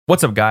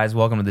What's up, guys?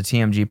 Welcome to the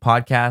TMG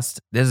podcast.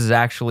 This is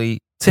actually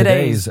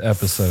Today's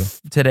episode.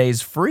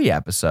 Today's free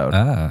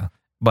episode.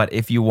 But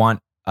if you want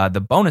the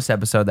bonus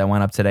episode that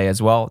went up today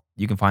as well,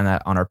 you can find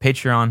that on our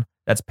Patreon.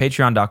 That's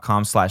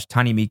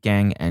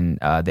patreon.com/tinymeatgang, and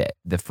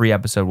the free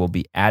episode will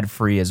be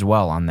ad-free as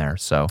well on there.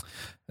 So,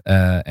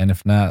 and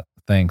if not,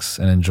 thanks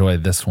and enjoy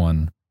this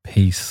one.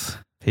 Peace.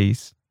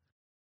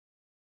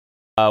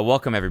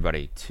 Welcome,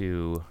 everybody,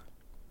 to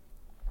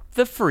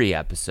the free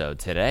episode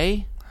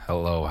today.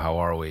 Hello, how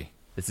are we?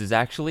 This is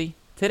actually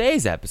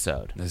today's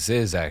episode. This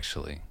is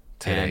actually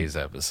today's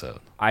episode.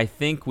 I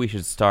think we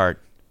should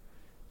start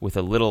with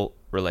a little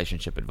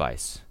relationship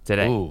advice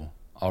today. Ooh,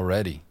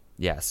 already?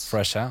 Yes.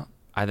 Fresh out?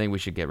 I think we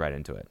should get right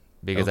into it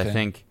because Okay. I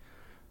think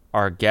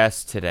our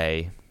guest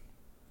today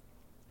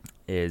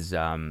is,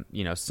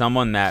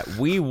 someone that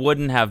we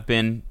wouldn't have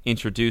been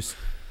introduced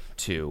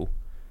to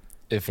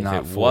If if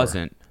not it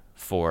wasn't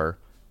for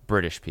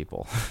British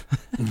people.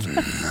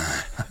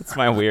 That's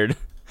my weird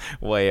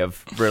way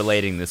of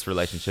relating this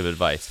relationship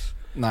advice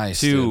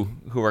Nice, to dude.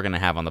 who we're going to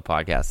have on the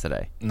podcast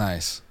today.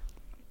 Nice.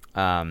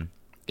 Even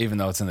Even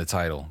though it's in the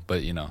title,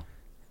 but you know.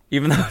 though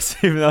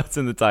it's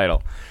in the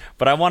title.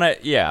 But I want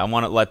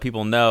to let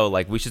people know,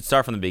 like, we should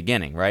start from the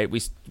beginning, right?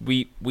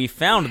 We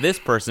found this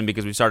person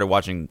because we started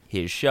watching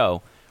his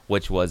show,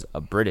 which was a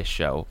British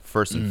show,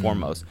 first and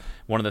foremost.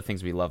 One of the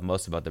things we love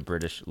most about the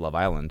British Love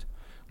Island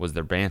was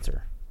their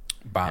banter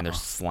and their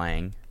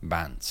slang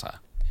Banter.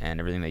 and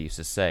everything they used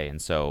to say.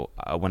 And so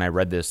when I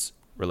read this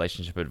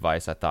relationship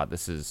advice, I thought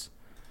this is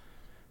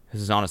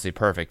honestly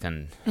perfect,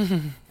 and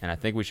and I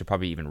think we should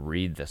probably even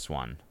read this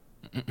one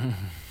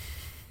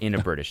in a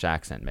British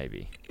accent,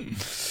 maybe.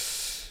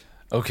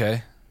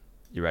 Okay.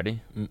 You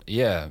ready?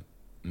 Yeah.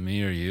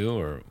 Me or you,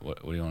 or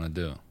what do you want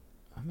to do?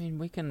 I mean,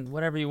 we can,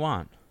 whatever you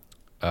want.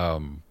 Here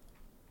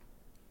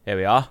Here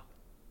we are.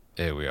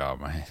 we are,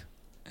 mate.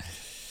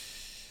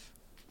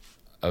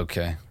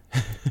 Okay.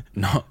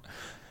 No,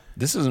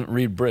 this isn't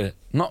Read Brit.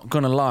 Not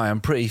gonna lie,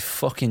 I'm pretty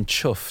fucking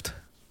chuffed.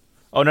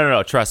 Oh,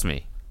 no. Trust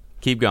me.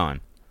 Keep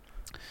going.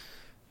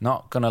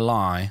 Not gonna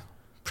lie,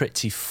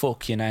 pretty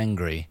fucking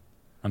angry.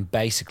 I'm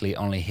basically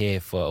only here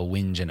for a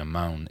whinge and a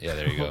moan. Yeah,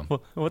 there you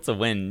go. What's a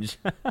whinge?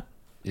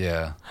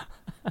 Yeah.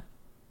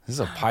 This is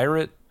a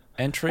pirate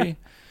entry?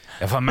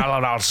 If a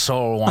mellowed out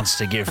soul wants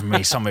to give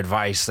me some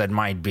advice that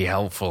might be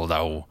helpful,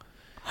 though,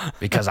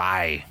 because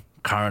I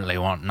currently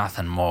want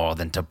nothing more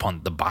than to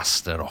punt the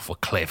bastard off a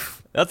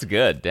cliff. That's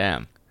good.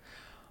 Damn.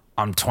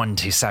 I'm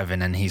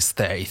 27 and he's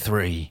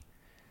 33.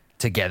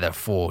 Together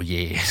 4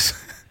 years.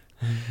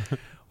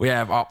 We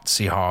have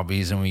artsy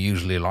hobbies and we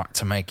usually like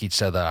to make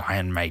each other a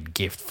handmade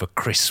gift for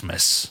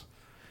Christmas.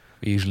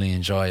 We usually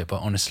enjoy it,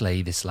 but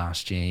honestly, this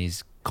last year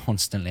he's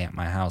constantly at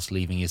my house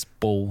leaving his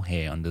ball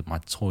hair under my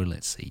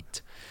toilet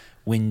seat.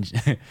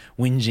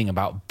 Whinging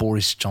about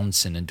Boris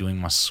Johnson and doing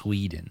my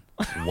Sweden.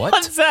 What?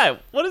 What's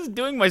that? What is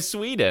doing my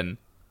Sweden?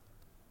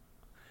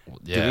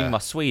 Yeah. Doing my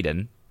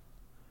Sweden?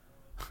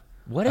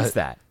 What is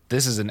that?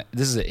 This is an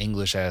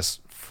English ass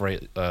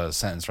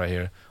sentence right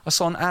here. I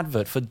saw an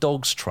advert for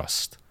Dogs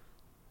Trust,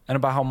 and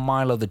about how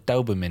Milo the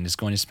Doberman is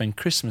going to spend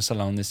Christmas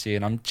alone this year,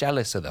 and I'm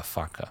jealous of the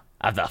fucker.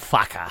 Of the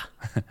fucker.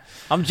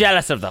 I'm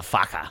jealous of the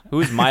fucker.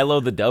 Who's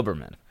Milo the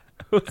Doberman?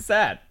 Who's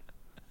that?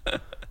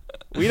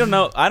 We don't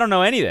know. I don't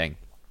know anything.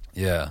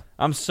 Yeah.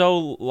 I'm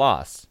so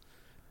lost.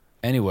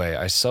 Anyway,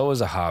 I sew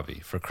as a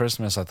hobby. For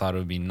Christmas, I thought it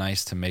would be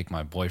nice to make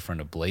my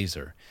boyfriend a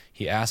blazer.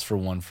 He asked for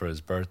one for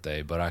his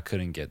birthday, but I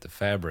couldn't get the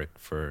fabric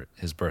for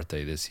his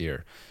birthday this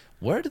year.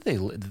 Where do they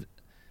live?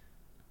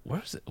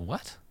 Where is it?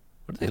 What?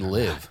 Where do they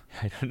live?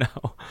 I don't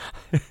know.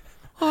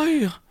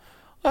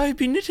 I've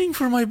been knitting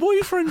for my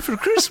boyfriend for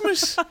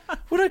Christmas,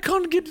 but I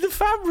can't get the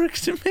fabric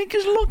to make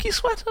his lucky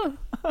sweater.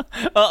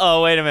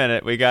 Uh-oh, wait a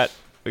minute. We got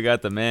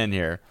the man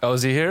here. Oh,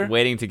 is he here?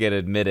 Waiting to get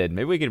admitted.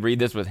 Maybe we could read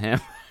this with him.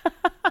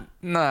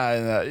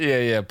 Nah.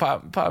 Yeah.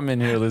 Pop him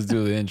in here. Let's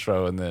do the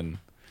intro, and then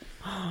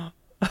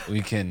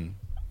we can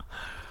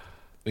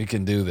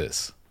do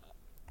this.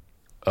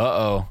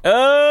 Uh-oh.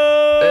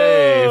 Oh!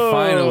 Hey,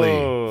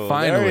 finally.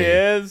 There he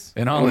is.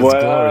 In all its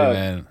What glory, up?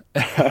 man.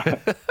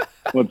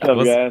 What's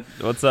up, guys?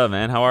 What's up,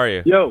 man? How are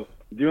you? Yo,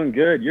 doing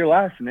good. Your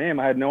last name,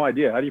 I had no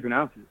idea. How do you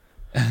pronounce it?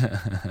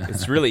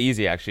 It's really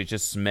easy, actually. It's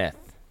just Smith.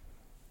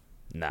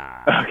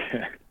 Nah.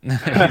 Okay.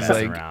 He's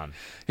like, around.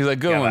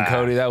 good one, on.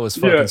 Cody. That was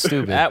fucking Yeah.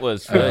 stupid. That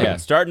was,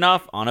 starting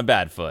off on a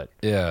bad foot.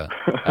 Yeah.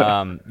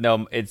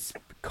 No, it's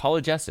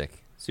College-esque.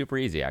 Super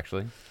easy,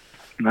 actually.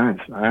 Nice.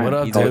 All right. What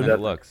up, Easier dude? than it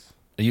looks.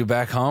 Are you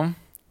back home?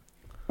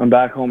 I'm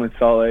back home in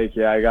Salt Lake.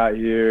 Yeah, I got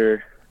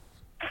here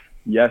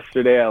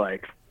yesterday at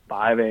like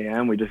 5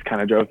 a.m. We just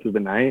kind of drove through the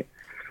night.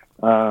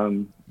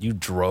 You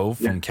drove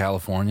from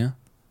California?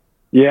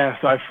 Yeah,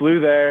 so I flew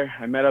there.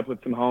 I met up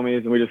with some homies,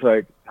 and we just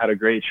like had a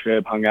great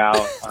trip, hung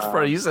out.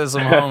 Bro, you said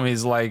some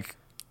homies like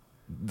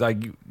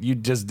you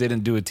just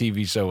didn't do a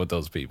TV show with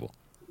those people.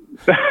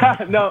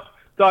 No,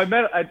 so I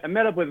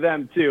met up with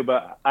them too,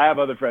 but I have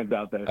other friends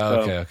out there. So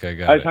Okay,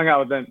 got I it. just hung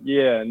out with them.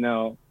 Yeah,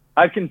 no,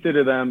 I'd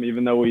consider them,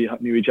 even though we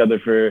knew each other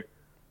for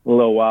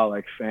little while,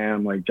 like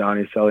Sam, like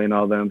Johnny, Sully, and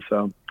all them.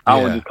 So I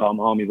Yeah. won't just call them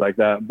homies like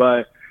that.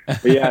 But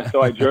yeah,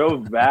 so I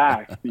drove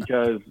back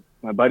because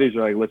my buddies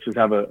were like, let's just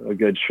have a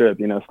good trip,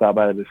 you know, stop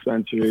by the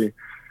dispensary,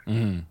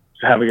 just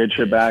have a good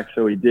trip back.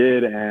 So we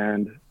did,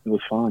 and it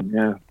was fun.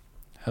 Yeah.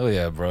 Hell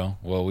yeah, bro.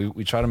 Well,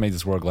 we tried to make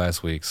this work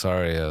last week.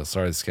 Sorry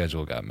the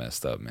schedule got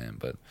messed up, man.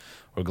 But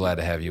we're glad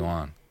to have you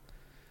on.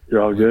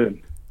 You're all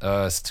good.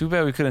 It's too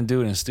bad we couldn't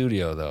do it in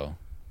studio though.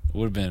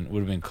 Would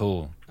have been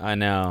cool. I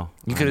know.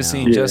 You could have I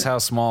seen know. just how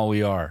small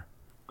we are.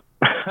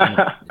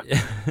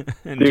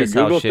 And Dude, just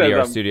how Google shitty says our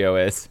I'm- studio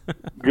is.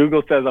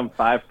 Google says I'm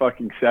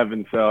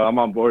 5'7", so I'm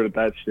on board with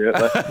that shit.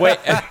 Like, Wait,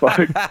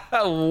 fuck.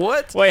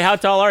 What? wait, how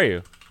tall are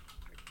you?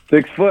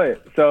 6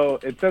 foot. So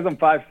it says I'm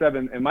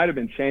 5'7". It might have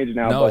been changed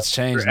now. No, but it's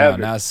changed forever.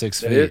 now. Now it's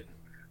 6 It feet. is.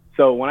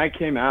 So when I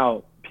came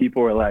out,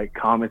 people were like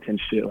commenting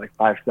shit like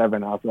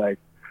 5'7". I was like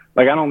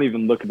I don't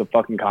even look at the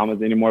fucking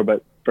comments anymore.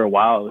 But for a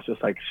while, it was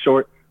just like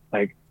short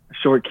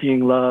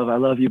King Love, I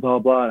love you, blah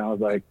blah. And I was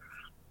like,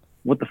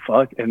 what the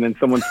fuck? And then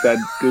someone said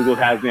Google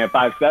has me at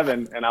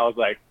 5'7", and I was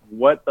like,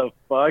 what the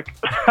fuck?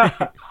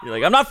 You're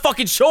like, I'm not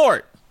fucking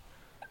short.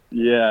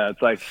 Yeah,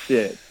 it's like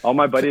shit. All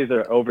my buddies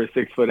are over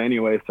 6 foot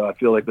anyway, so I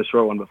feel like the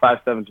short one. But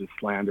 5'7" is just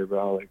slander,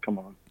 bro. Like, come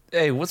on.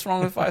 Hey, what's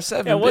wrong with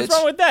 5'7"? Yeah, what's bitch?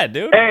 wrong with that,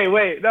 dude? Hey,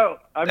 wait, no.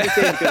 I'm just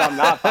saying because I'm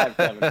not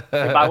 5'7".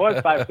 If I was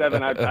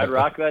 5'7", I'd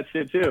rock that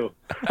shit too.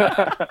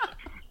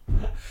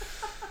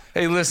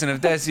 Hey, listen, if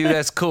that's you,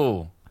 that's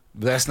cool.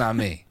 But that's not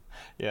me.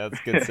 Yeah,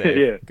 that's good save.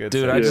 Yeah. Good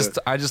Dude, save.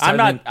 I just I'm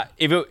typed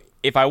in- not.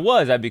 If I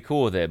was, I'd be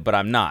cool with it, but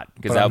I'm not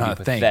because but that I'm would not.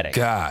 be Thank pathetic.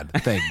 God.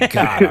 Thank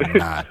God I'm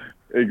not.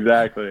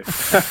 Exactly.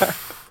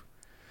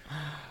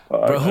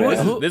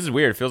 Bro, This is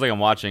weird. It feels like I'm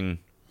watching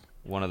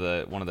one of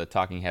the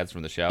talking heads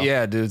from the show.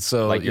 Yeah, dude.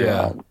 So Like you're-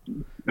 yeah.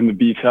 In the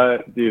beach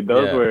hut, dude,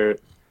 those Yeah.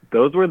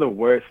 were the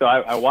worst. So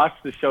I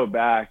watched the show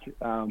back.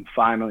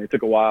 Finally, it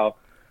took a while,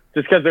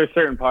 just because there's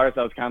certain parts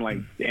I was kind of like,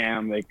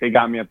 damn, like they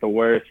got me at the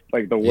worst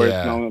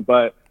Yeah. moment.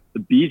 But the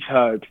beach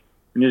hut,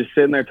 when you're just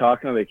sitting there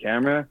talking to the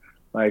camera,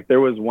 like there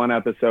was one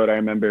episode I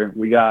remember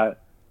we got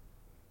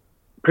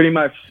pretty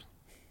much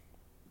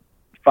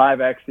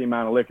 5x the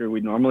amount of liquor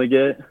we'd normally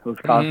get. It was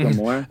costing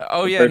more.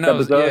 Oh yeah, First no,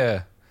 episode.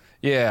 yeah.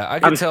 Yeah, I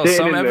could I'm tell sitting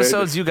some in there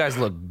episodes just- you guys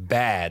look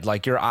bad.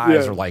 Like your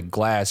eyes Yeah. are like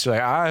glass. You're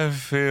like, I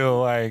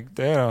feel like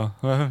they don't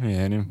love me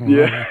anymore.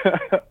 Yeah,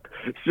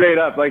 straight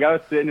up. Like I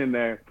was sitting in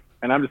there,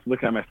 and I'm just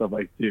looking at myself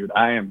like, dude,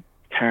 I am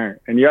turned.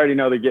 And you already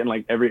know they're getting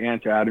like every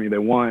answer out of me they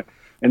want,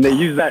 and they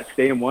use that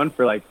same one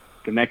for like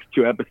the next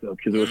 2 episodes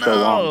because it was so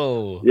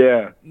long.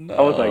 Yeah,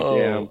 I was like,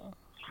 damn.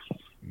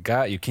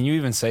 Got you. Can you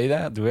even say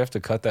that? Do we have to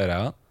cut that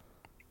out?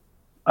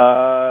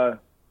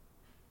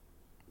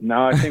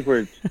 No, I think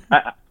we're.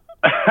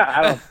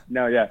 I don't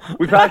know. Yeah,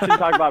 we probably shouldn't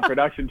talk about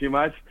production too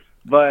much,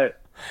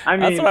 but I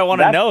mean, That's what I want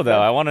to that's- know,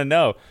 though. I want to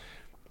know.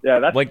 Yeah,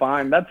 that's Like-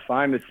 fine. That's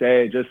fine to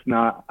say. Just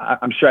not.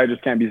 I'm sure I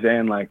just can't be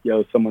saying like,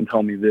 "Yo, someone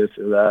told me this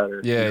or that."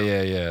 Or,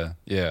 Yeah,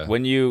 yeah.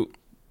 When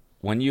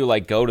you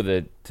like go to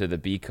the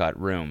B cut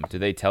room, do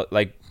they tell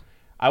like?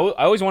 I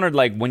always wondered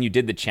like when you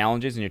did the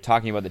challenges and you're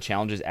talking about the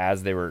challenges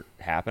as they were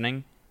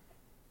happening,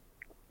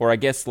 or I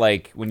guess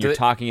like when you're they-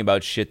 talking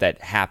about shit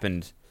that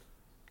happened.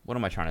 What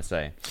am I trying to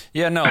say?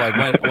 Yeah, no,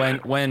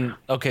 like when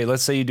okay,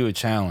 let's say you do a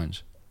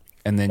challenge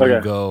and then you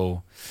Okay.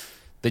 go,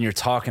 then you're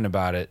talking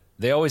about it.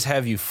 They always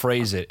have you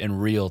phrase it in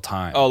real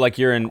time. Oh, like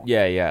you're in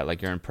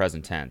like you're in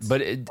present tense.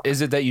 But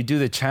is it that you do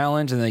the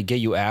challenge and they get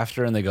you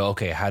after and they go,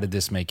 okay, how did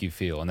this make you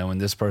feel? And then when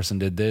this person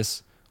did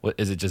this, what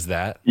is it? Just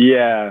that?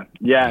 Yeah.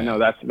 No,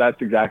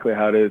 that's exactly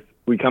how it is.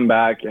 We come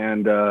back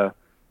and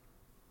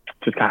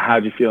just kind of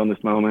how'd you feel in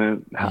this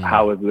moment?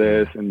 How was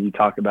this? And you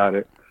talk about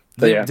it.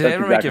 So, Do yeah, they that's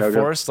ever exactly make how it it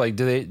goes. forced? Like,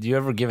 do you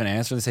ever give an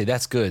answer and say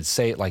that's good?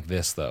 Say it like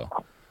this though.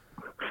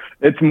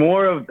 It's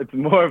more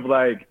of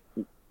like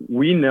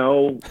we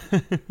know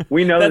That's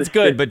this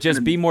good, shit- but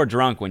just be more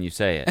drunk when you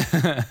say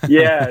it.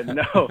 Yeah,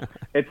 no,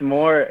 it's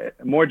more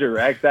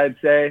direct. I'd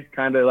say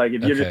kind of like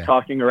if you're Okay. just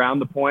talking around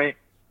the point,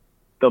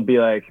 they'll be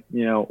like,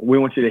 you know, we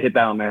want you to hit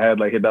that on the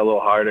head, like hit that a little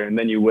harder, and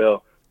then you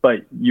will.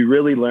 But you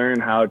really learn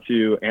how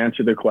to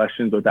answer the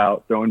questions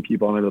without throwing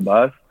people under the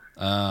bus.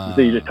 So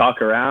you just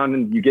talk around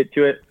and you get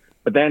to it.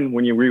 But then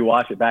when you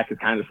rewatch it back,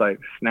 it's kind of just like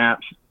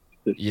snaps.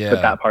 Just Yeah.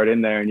 put that part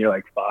in there, and you're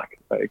like, fuck.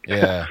 Like,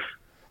 Yeah.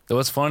 So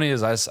what's funny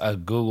is I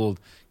Googled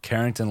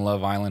Carrington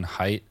Love Island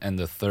height, and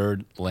the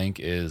third link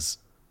is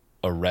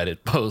a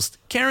Reddit post.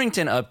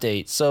 Carrington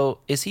update. So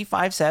is he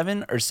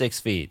 5'7" or 6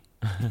 feet?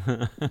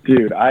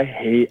 dude,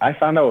 I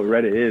found out what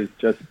Reddit is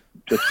just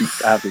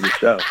after the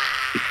show.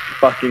 It's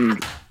fucking.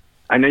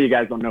 I know you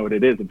guys don't know what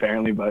it is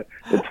apparently, but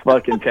it's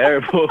fucking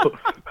terrible.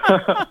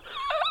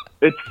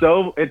 It's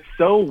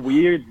so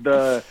weird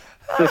the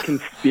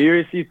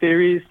conspiracy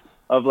theories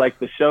of like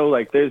the show.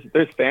 Like there's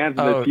fans and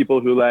Oh. there's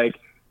people who like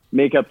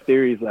make up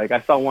theories. Like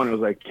I saw one, it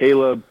was like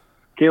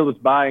Caleb's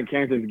bi and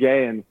Carrington's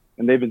gay and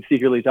they've been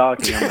secretly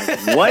talking. I'm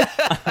like,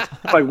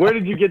 what? Like where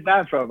did you get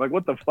that from? Like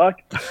what the fuck?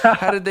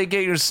 How did they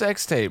get your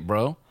sex tape,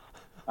 bro?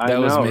 I That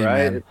know, was me,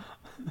 right? man.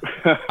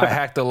 I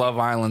hacked the Love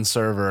Island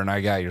server and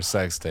I got your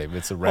sex tape.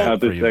 It's a wrap Not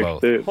for the you sex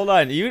both. tape. Hold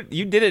on, you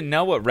didn't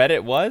know what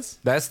Reddit was?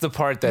 That's the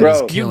part that Bro,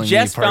 is you killing You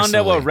just me found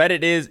out what personally.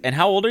 Reddit is, and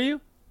how old are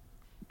you?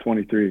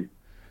 23.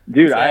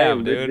 Dude, I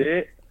Damn, dude.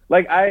 legit,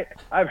 like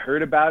I've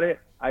heard about it.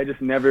 I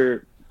just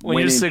never When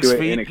went you're into 6 it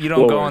feet, and you don't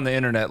go explored. on the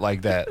internet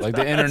like that. Like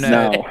the internet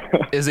No.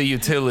 is a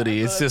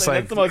utility. It's just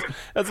like,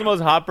 that's the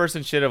most hot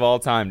person shit of all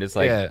time. Just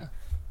like yeah.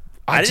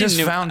 I I didn't just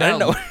knew- found I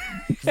didn't out.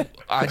 know.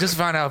 I just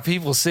found out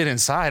people sit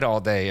inside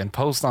all day and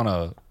post on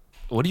a.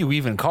 What do you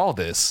even call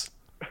this?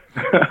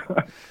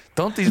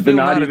 Don't these people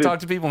know not how to even- talk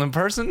to people in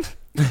person?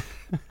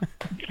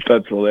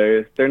 That's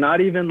hilarious. They're not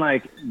even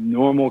like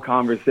normal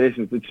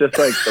conversations. It's just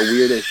like the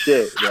weirdest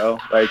shit, bro.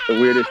 Like the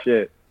weirdest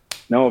shit.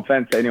 No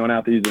offense to anyone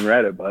out there using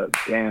Reddit, but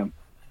damn.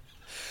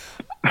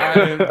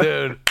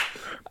 Dude.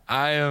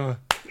 I am.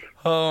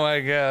 Oh my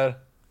god.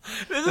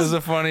 This is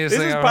the funniest This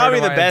thing is I've probably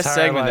heard the in my best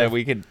entire segment life. that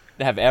we could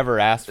have ever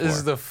asked for. This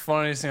is the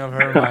funniest thing I've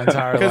heard in my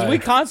entire life. Because we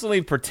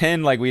constantly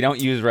pretend like we don't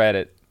use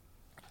Reddit,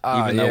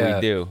 even though yeah.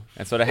 we do.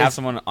 And so to have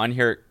someone on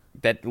here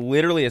that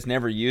literally has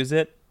never used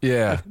it,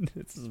 Yeah.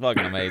 this is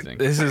fucking amazing.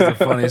 This is the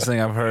funniest thing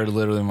I've heard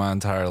literally my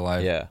entire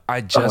life. Yeah.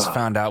 I just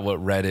found out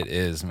what Reddit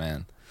is,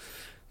 man.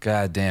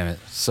 God damn it.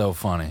 So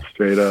funny.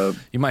 Straight up.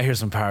 You might hear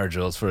some power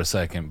drills for a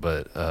second,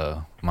 but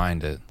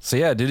mind it. So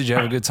yeah, dude, did you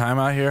have a good time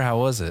out here? How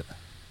was it?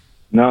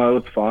 No,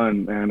 it was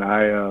fun,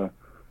 man.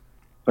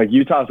 Like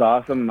Utah's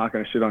awesome. I'm not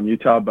gonna shit on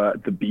Utah,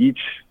 but the beach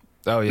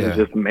Oh was yeah.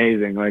 just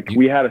amazing. Like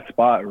we had a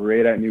spot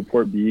right at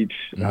Newport Beach.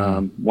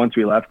 Mm-hmm. Once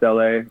we left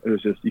LA, it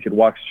was just you could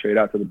walk straight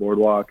out to the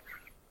boardwalk.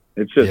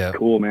 It's just Yeah.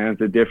 cool, man.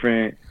 It's a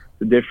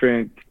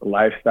different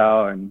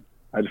lifestyle, and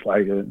I just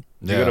like it. Did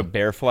you go to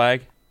Bear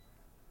Flag,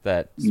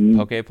 that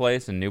poke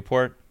place in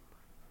Newport?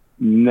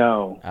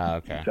 No, Oh,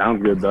 okay.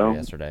 sounds good though.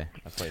 Yesterday,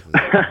 that place is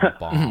a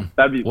bomb.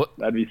 That'd What?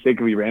 be sick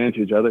if we ran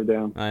into each other.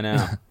 Damn. I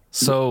know.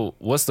 So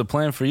what's the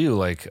plan for you?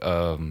 Like,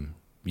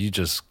 you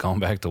just going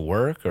back to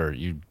work, or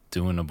you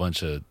doing a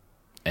bunch of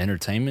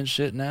entertainment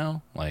shit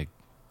now? Like,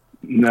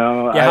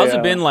 No. Yeah, how's I,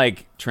 it been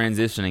like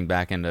transitioning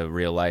back into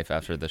real life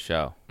after the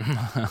show?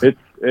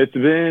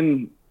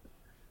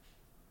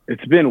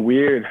 It's been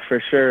weird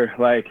for sure.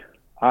 Like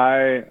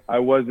I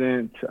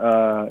wasn't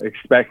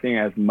expecting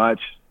as much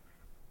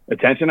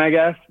attention, I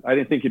guess. I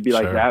didn't think it'd be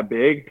like Sure. that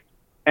big.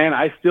 And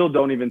I still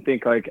don't even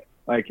think like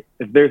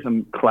if there's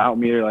some clout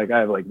meter, like I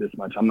have like this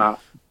much. I'm not,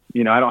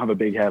 I don't have a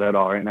big head at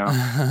all right now.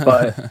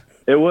 But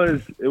it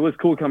was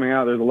cool coming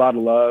out. There's a lot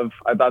of love.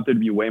 I thought there'd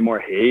be way more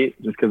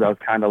hate just because I was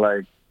kind of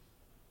like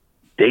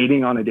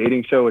dating on a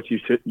dating show, which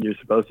you're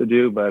supposed to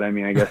do. But I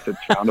mean, I guess it's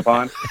frowned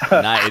upon.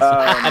 Nice,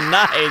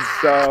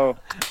 nice. So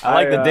I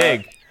like the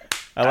dig.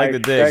 I like the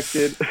dig.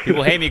 expected-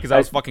 People hate me because I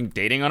was fucking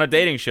dating on a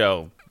dating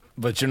show.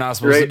 but you're not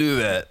supposed to Straight- do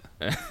that.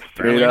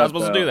 Apparently, you're not up,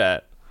 supposed to though. do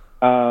that.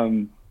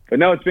 But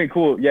no, it's been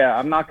cool. Yeah,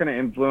 I'm not gonna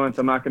influence.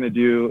 I'm not gonna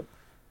do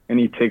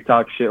any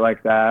TikTok shit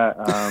like that.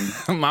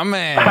 My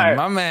man, I-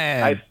 my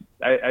man.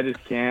 I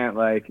just can't.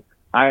 Like,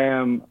 I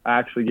am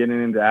actually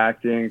getting into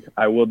acting.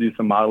 I will do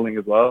some modeling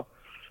as well.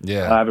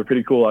 yeah. I have a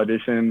pretty cool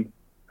audition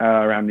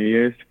around New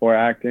Year's for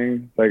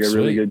acting. It's like a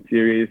really Sweet. good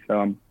series. So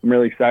I'm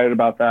really excited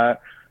about that.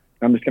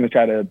 I'm just gonna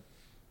try to,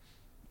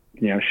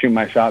 shoot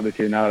my shot this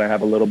year now that I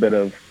have a little bit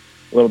of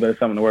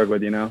something to work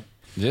with.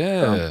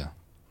 yeah.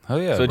 Oh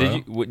yeah. So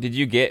bro. did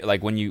you get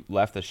like when you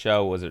left the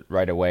show? Was it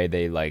right away?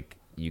 They like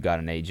you got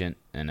an agent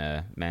and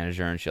a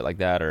manager and shit like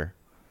that, or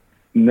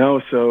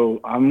No, so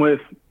I'm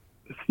with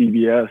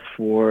CBS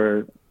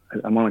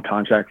I'm on a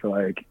contract for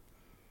like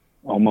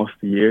almost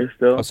a year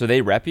still. oh, so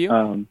they rep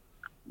you?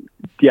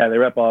 Yeah, they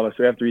rep all of us.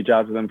 So we have to reach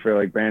out to them for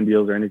like brand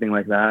deals or anything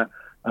like that.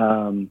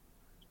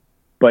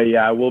 But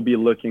yeah, I will be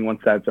looking once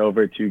that's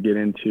over to get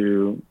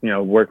into,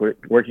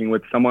 working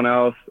with someone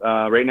else.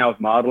 Right now it's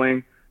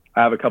modeling.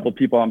 I have a couple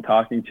people I'm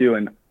talking to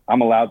and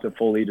I'm allowed to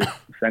fully just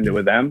send it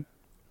with them.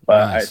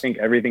 But Nice. I think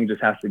everything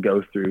just has to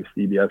go through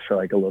CBS for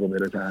like a little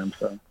bit of time.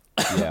 So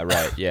Yeah,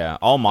 right. Yeah,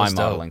 all my That's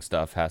dope. modeling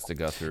stuff has to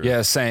go through.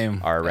 Yeah,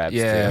 same. Our reps,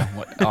 yeah,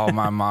 all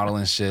my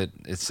modeling shit.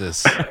 It's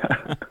just,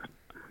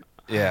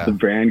 yeah, the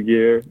brand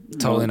gear.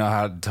 totally know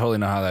how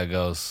that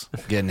goes.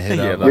 Getting hit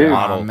Yeah, up, the like,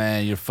 model- oh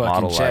man, you're fucking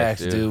model life,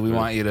 jacked, dude. dude. We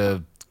want you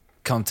to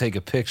come take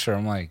a picture.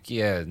 I'm like,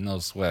 yeah, no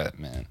sweat,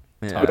 man.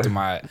 Yeah.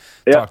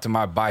 Talk to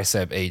my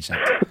bicep agent.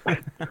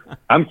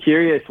 I'm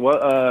curious,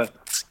 what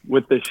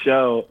with the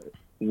show,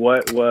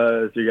 what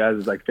was your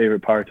guys' like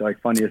favorite parts or like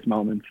funniest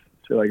moments,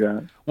 shit like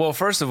that? Well,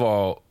 first of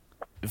all,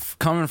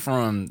 coming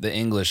from the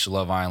English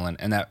Love Island,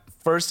 and that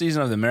first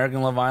season of the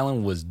American Love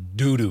Island was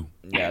doo doo.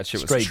 Yeah, that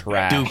shit was Straight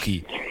trash.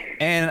 dookie.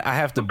 And I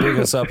have to big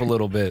us up a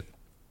little bit.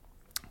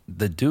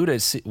 The dude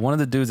one of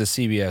the dudes at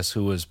CBS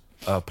who was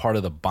part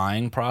of the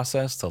buying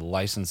process to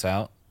license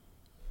out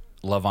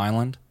Love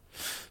Island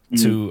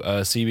to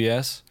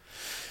CBS,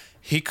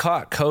 he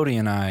caught Cody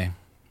and I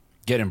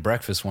getting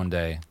breakfast one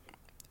day,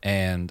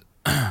 and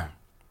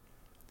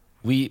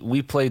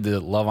we played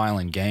the Love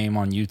Island game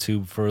on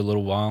YouTube for a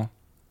little while,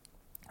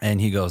 and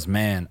he goes,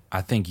 "Man,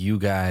 I think you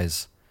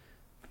guys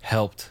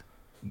helped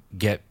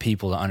get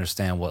people to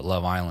understand what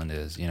Love Island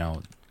is.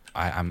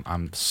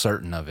 I'm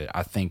certain of it.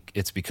 I think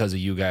it's because of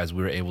you guys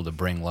we were able to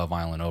bring Love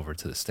Island over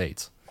to the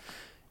States.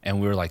 And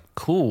we were like,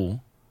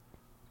 cool,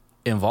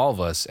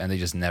 involve us, and they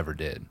just never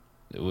did,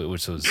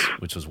 which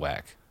was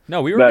whack.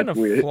 No, we were That's gonna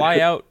weird. fly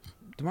out.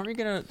 Weren't we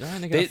gonna?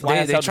 Weren't they fly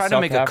us They out tried to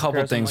South make a Africa couple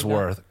or something things like that?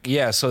 worth.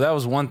 Yeah, so that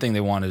was one thing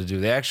they wanted to do.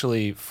 They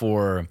actually,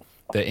 for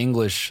the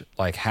English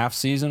like half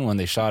season when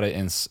they shot it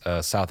in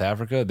South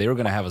Africa, they were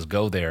gonna have us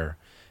go there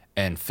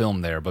and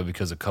film there, but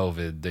because of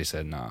COVID, they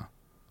said nah.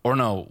 Or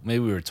no,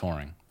 maybe we were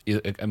touring.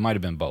 It might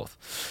have been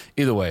both.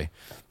 Either way,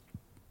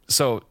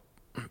 so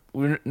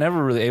we were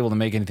never really able to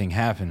make anything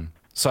happen.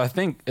 So I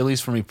think, at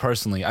least for me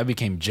personally, I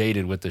became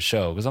jaded with the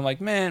show because I'm like,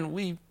 man,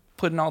 we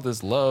putting all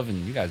this love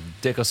and you guys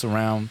dick us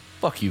around.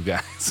 Fuck you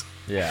guys.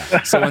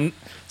 Yeah. So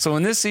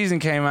when this season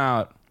came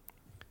out,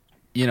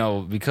 you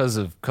know, because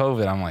of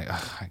COVID, I'm like,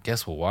 ugh, I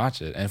guess we'll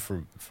watch it. And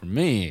for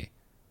me,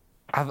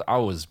 I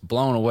was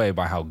blown away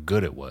by how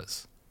good it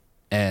was.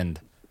 And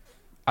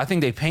I think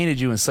they painted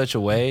you in such a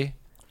way.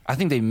 I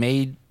think they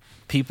made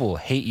people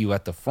hate you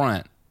at the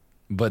front,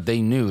 but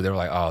they knew, they were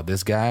like, oh,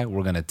 this guy,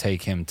 we're going to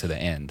take him to the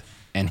end.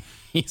 And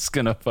he's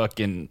going to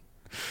fucking...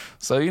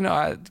 So, you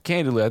know,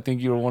 candidly, I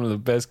think you were one of the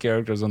best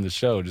characters on the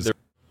show. Just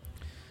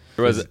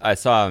I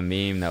saw a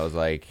meme that was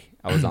like,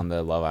 I was on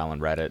the Love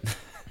Island Reddit.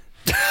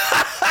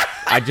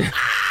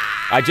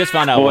 I just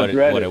found out what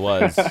it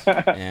was,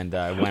 and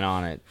I went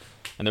on it.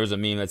 And there was a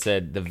meme that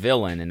said the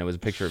villain, and it was a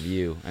picture of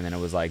you, and then it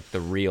was like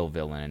the real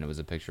villain, and it was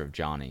a picture of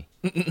Johnny.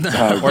 Or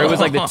it was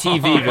like the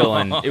TV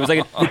villain. It was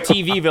like the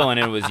TV villain,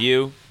 and it was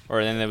you.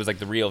 Or then there was like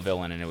the real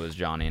villain, and it was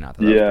Johnny, and I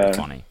thought that was pretty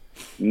funny.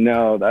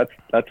 No, that's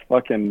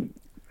fucking...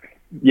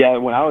 Yeah,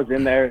 when I was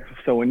in there,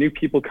 so when new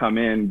people come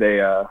in, they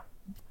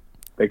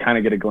kind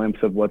of get a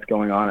glimpse of what's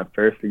going on at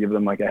first to give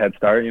them like a head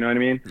start, you know what I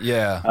mean?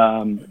 Yeah.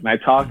 And I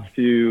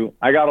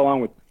got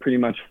along with pretty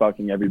much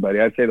fucking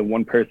everybody. I'd say the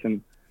one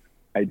person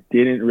I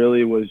didn't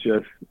really was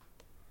just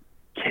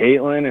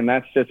Caitlin, and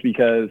that's just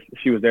because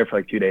she was there for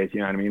like 2 days, you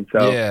know what I mean?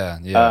 So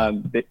yeah.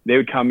 They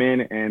would come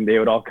in and they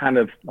would all kind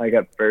of like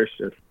at first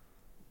just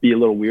be a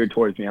little weird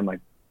towards me. I'm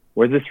like,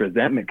 where's this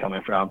resentment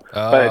coming from?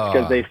 But it's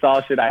because they saw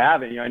shit I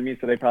haven't, you know what I mean?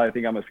 So they probably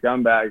think I'm a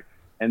scumbag.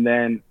 And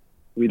then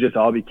we just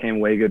all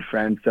became way good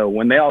friends. So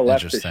when they all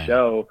left the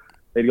show,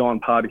 they'd go on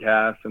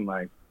podcasts and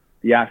like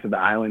the Ask of the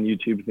Island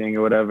YouTube thing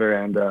or whatever.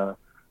 And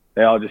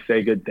they all just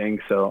say good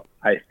things. So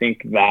I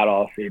think that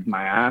all saved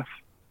my ass.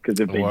 Because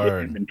if they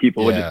didn't, then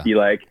people would just be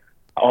like,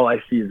 all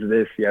I see is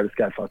this. Yeah, this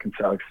guy fucking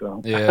sucks.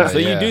 So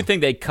you do think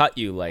they cut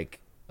you like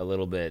a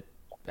little bit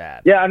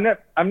bad? Yeah,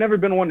 I've never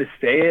been one to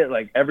say it.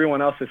 Like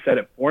everyone else has said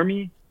it for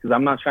me because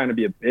I'm not trying to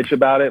be a bitch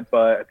about it.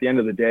 But at the end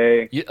of the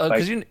day,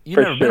 because you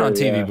never been on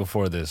TV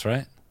before this,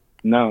 right?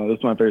 No, this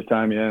is my first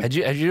time. Yeah. Had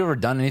you ever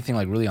done anything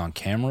like really on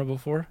camera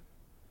before?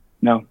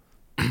 No.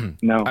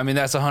 No. I mean,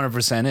 that's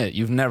 100% it.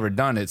 You've never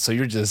done it, so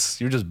you're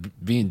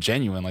just being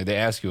genuine. Like they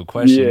ask you a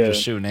question, you're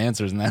just shooting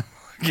answers, and that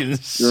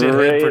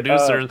shithead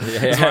producer is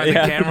behind the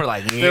camera.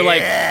 Like they're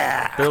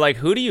like,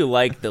 who do you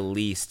like the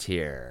least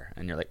here?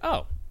 And you're like,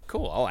 oh,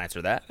 cool, I'll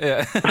answer that.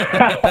 Yeah.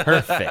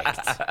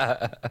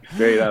 Perfect.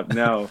 Straight up,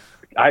 no.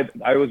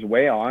 I was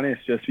way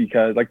honest just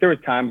because like there was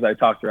times I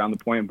talked around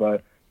the point,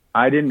 but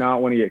I did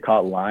not want to get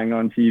caught lying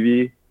on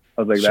TV.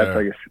 I was like, that's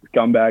like a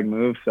scumbag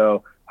move.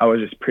 So I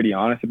was just pretty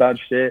honest about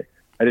shit.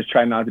 I just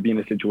tried not to be in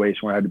a situation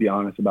where I had to be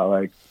honest about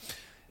like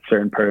a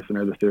certain person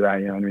or this or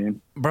that, you know what I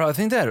mean? Bro, I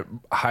think that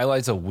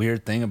highlights a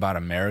weird thing about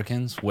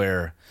Americans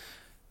where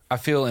I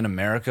feel in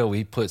America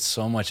we put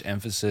so much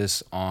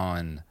emphasis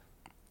on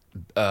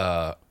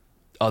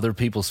other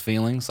people's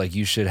feelings. Like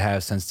you should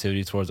have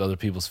sensitivity towards other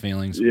people's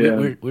feelings. Yeah.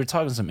 We were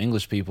talking to some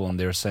English people and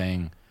they're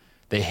saying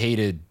they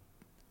hated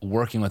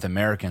working with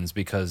Americans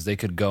because they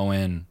could go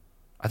in.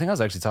 I think I was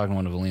actually talking to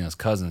one of Alina's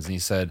cousins and he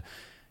said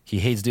he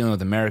hates dealing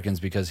with Americans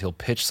because he'll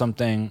pitch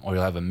something or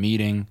he'll have a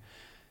meeting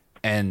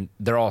and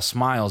they're all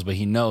smiles, but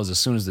he knows as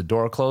soon as the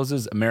door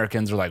closes,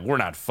 Americans are like, we're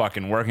not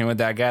fucking working with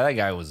that guy. That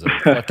guy was a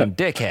fucking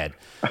dickhead.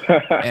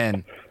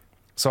 And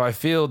so I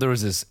feel there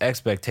was this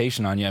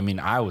expectation on you. I mean,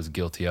 I was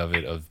guilty of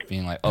it, of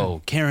being like,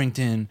 oh,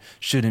 Carrington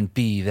shouldn't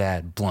be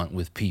that blunt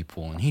with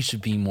people and he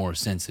should be more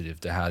sensitive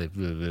to how they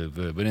blah, blah,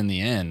 blah. But in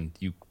the end,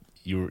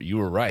 you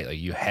were right. Like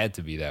you had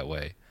to be that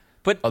way.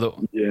 But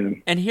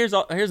and here's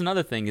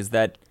another thing is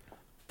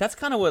that's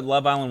kind of what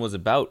Love Island was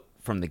about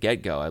from the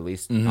get-go, at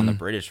least on the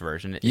British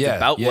version. It's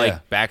about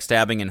like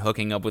backstabbing and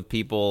hooking up with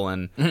people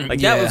and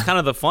like that was kind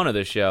of the fun of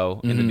the show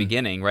in the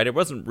beginning, right? It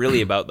wasn't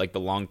really about like the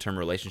long-term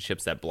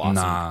relationships that blossomed.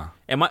 Nah.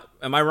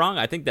 Am I wrong?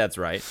 I think that's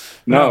right.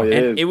 No,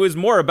 it was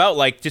more about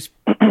like just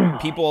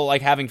people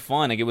like having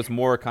fun. Like it was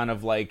more kind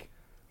of like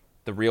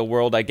the real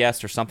world, I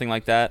guess, or something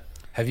like that.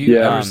 Have you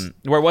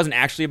where it wasn't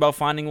actually about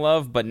finding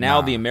love, but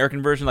now the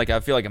American version, like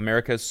I feel like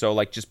America is so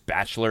like just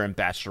bachelor and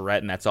bachelorette,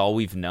 and that's all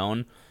we've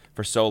known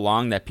for so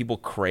long that people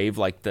crave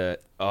like they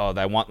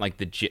want like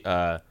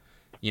the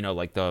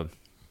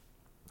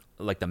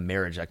like the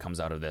marriage that comes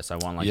out of this. I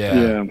want like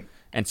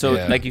and so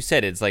like you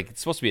said, it's like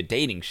it's supposed to be a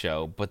dating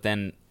show, but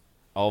then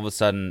all of a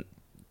sudden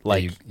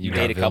like you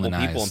made a got couple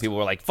villainized. people, and people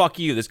were like, "Fuck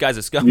you, this guy's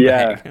a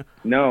scumbag." Yeah,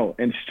 no,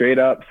 and straight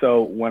up.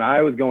 So when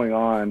I was going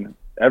on,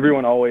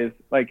 everyone always,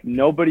 like,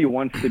 nobody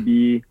wants to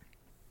be,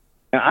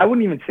 and I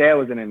wouldn't even say I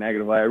was in a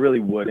negative light. I really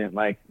wouldn't.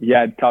 Like,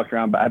 yeah, I talked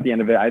around, but at the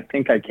end of it, I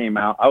think I came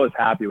out. I was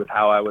happy with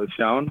how I was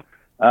shown.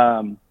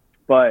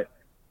 But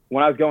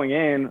when I was going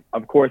in,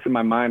 of course, in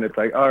my mind, it's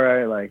like, all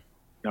right, like,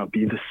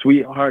 be the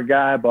sweetheart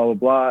guy, blah, blah,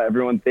 blah.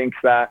 Everyone thinks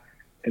that.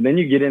 And then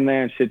you get in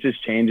there and shit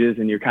just changes,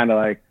 and you're kind of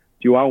like,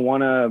 do I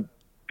want to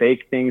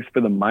fake things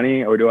for the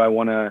money, or do I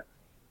want to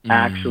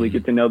actually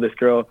get to know this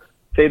girl?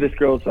 Say this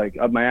girl's like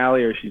up my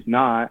alley or she's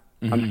not.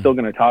 I'm still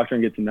going to talk to her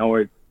and get to know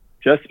her,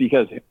 just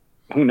because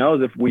who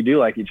knows if we do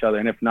like each other.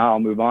 And if not, I'll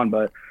move on.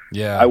 But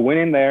Yeah. I went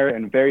in there,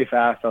 and very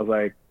fast I was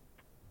like,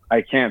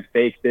 I can't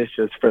fake this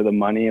just for the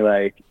money.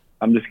 Like,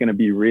 I'm just going to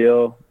be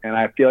real. And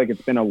I feel like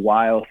it's been a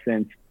while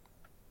since,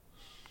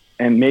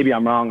 and maybe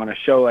I'm wrong, on a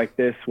show like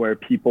this where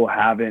people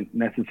haven't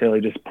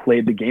necessarily just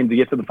played the game to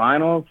get to the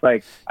finals.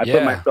 Like, I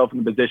put myself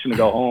in the position to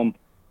go home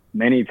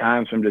many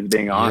times from just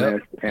being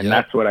honest. And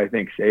that's what I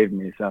think saved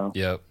me. So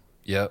Yep.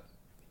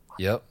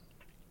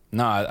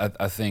 No,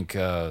 I think,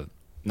 no,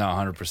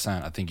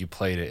 100%. I think you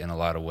played it in a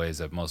lot of ways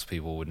that most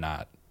people would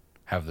not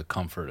have the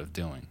comfort of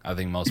doing. I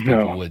think most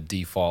people would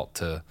default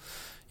to,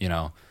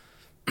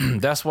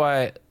 that's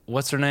why,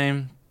 what's her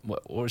name?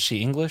 What was she,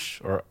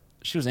 English? Or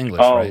she was English,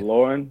 right?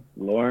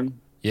 Lauren.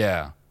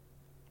 Yeah.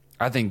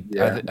 I think,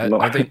 Yeah,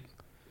 I think,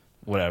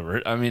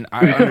 whatever. I mean,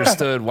 I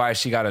understood why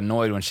she got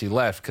annoyed when she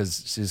left,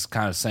 because she's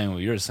kind of saying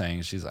what you're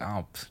saying. She's like,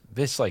 oh,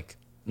 bitch, like,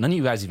 none of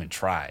you guys even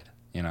tried,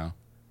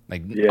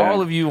 Like,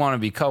 all of you want to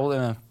be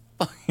coupled.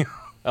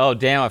 Oh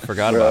damn! I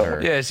forgot about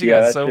her. Yeah, she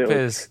got so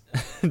pissed.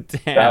 Damn.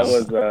 That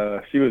was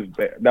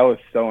that was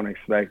so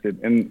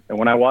unexpected. And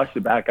when I watched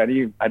it back, I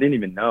didn't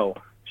even know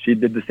she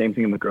did the same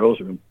thing in the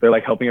girls' room. They're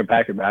like helping her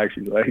pack her bag.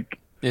 She's like,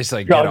 It's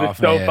like, y'all get just off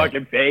so me.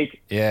 fucking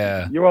fake.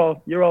 Yeah. You're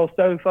all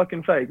so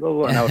fucking fake.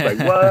 And I was like,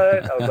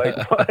 what? I was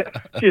like,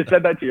 what? She had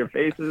said that to your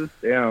faces.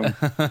 Damn.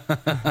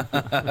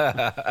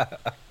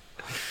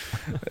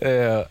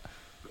 Yeah.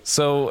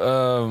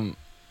 So,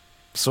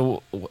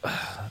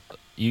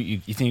 you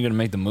think you're gonna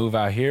make the move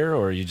out here,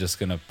 or are you just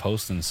gonna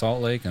post in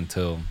Salt Lake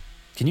until?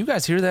 Can you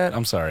guys hear that?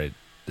 I'm sorry.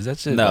 Is that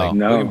shit? No, Like,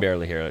 No. we can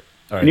barely hear it.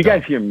 all right, Can you don't.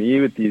 guys hear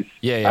me with these?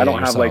 Yeah, I don't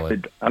you're have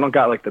solid. I don't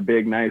got like the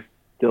big nice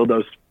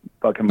dildos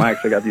fucking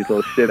mics. I got these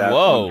little shit ass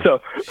Whoa! ones.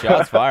 So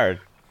Shots fired.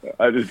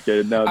 I just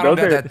kidding. No, I don't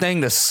those got are that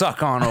thing to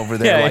suck on over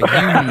there, Yeah, like you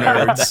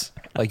nerds,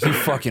 like you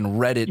fucking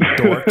Reddit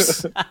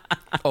dorks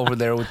over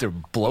there with their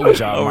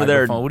blowjob Over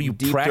there, microphone. What are you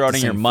deep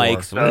practicing throating your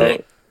mics.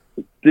 for?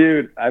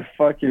 Dude, I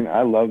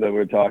love that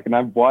we're talking.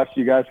 I've watched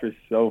you guys for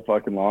so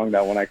fucking long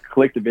that when I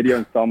clicked the video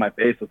and saw my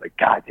face, I was like,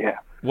 God damn.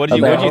 What do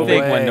you No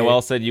think when way.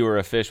 Noel said you were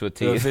a fish with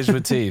The teeth? fish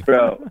with teeth.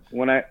 Bro,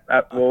 when I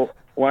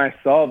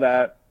saw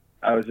that,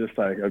 I was just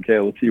like, okay,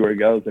 let's see where it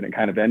goes. And it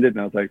kind of ended.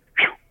 And I was like,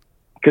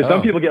 because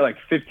some people get like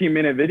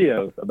 15-minute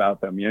videos about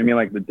them. You know what I mean?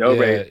 Like the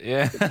Dobre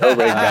Yeah. Dobre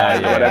guy,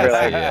 yeah, whatever. yeah,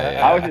 Like,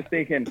 yeah. I was just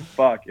thinking,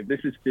 fuck, if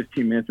this is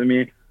 15 minutes of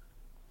me,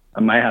 I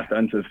might have to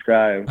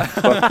unsubscribe.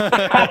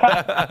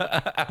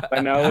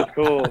 But no, it was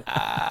cool.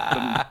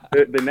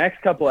 The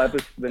next couple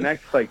episodes, the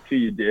next like two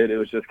you did, it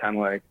was just kind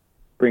of like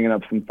bringing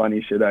up some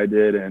funny shit I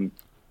did, and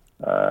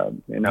I thought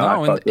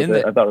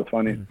it was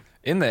funny.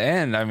 In the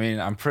end, I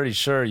mean, I'm pretty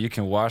sure you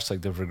can watch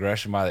like the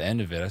progression by the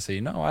end of it. I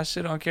say, I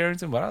shit on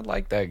Carrington, but I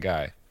like that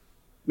guy.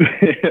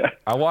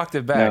 I walked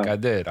it back. No. I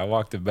did. I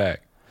walked it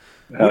back.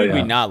 Who did yeah.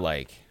 we not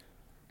like?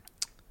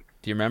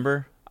 Do you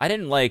remember? I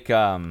didn't like.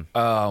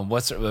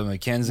 What's her,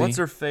 Mackenzie? What's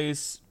her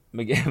face?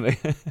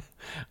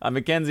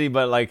 Mackenzie,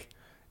 but like,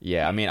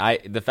 yeah. I mean,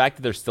 the fact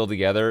that they're still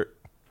together,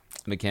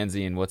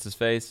 Mackenzie and what's his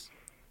face,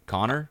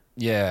 Connor.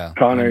 Yeah.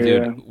 Connor,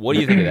 Dude, yeah. what do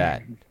you think of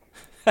that?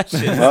 That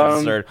shit is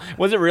absurd.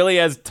 Was it really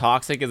as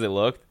toxic as it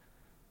looked?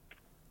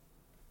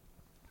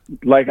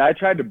 Like I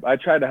tried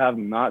to have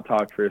them not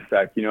talk for a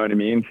sec. You know what I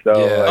mean? So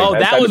Yeah. like, Oh, I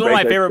that tried was to one of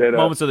my break that favorite shit up.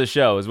 moments of the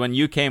show. Is when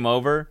you came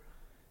over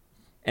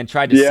and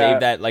tried to Yeah. save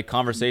that like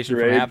conversation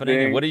from Great happening.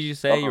 And thing. what did you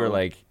say? You were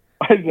like,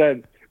 I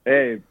said,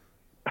 "Hey,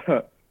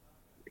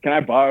 can I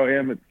borrow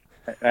him?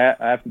 I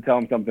have to tell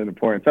him something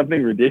important,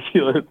 something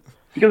ridiculous,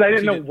 because I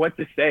didn't know what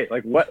to say.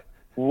 Like, what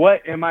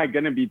am I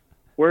gonna be?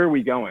 Where are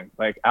we going?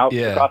 Like out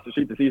across the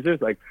street to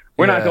Caesars? Like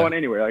we're not going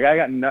anywhere. Like I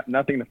got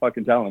nothing to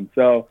fucking tell him.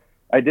 So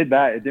I did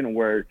that. It didn't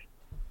work.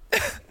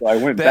 So I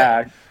went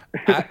back.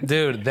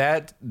 Dude,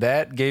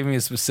 that gave me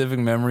a specific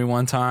memory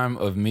one time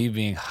of me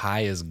being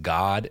high as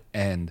God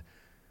and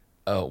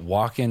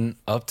walking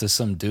up to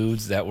some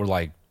dudes that were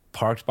like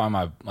parked by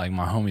my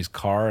homie's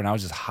car, and I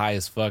was just high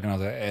as fuck, and I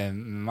was like,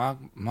 and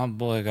my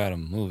boy gotta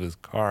move his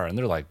car, and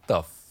they're like,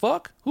 the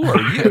fuck? Who are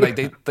you?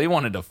 Like they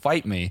wanted to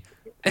fight me.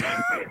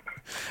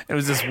 It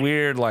was this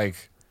weird,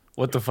 like,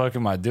 what the fuck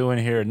am I doing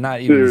here?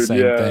 Not even the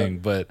same thing,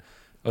 but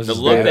I was the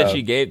just look like,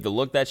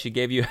 that she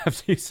gave you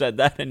after you said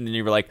that, and then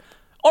you were like,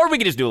 or we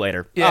can just do it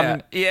later.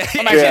 yeah.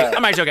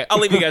 I'm actually okay. I'll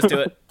leave you guys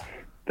to it.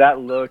 That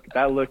look.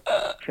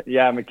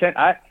 Yeah,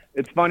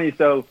 it's funny.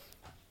 So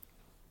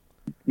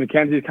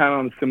Mackenzie's kind of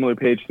on a similar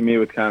page to me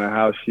with kind of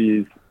how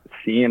she's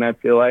scene, I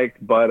feel like.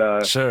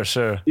 But Sure.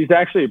 she's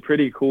actually a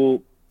pretty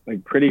cool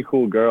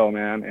girl,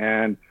 man.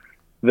 And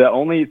the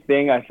only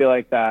thing I feel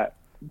like that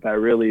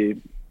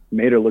really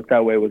made her look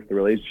that way was the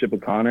relationship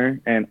with Connor.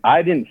 And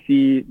I didn't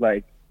see,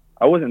 like,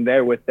 I wasn't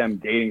there with them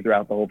dating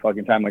throughout the whole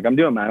fucking time. Like, I'm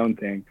doing my own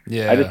thing.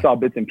 Yeah. I just saw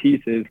bits and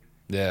pieces.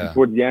 Yeah. And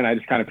towards the end, I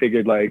just kind of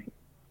figured, like,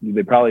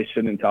 they probably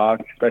shouldn't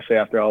talk, especially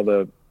after all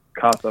the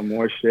Casa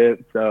Moore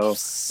shit. So,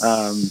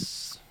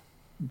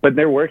 but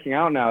they're working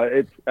out now.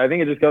 I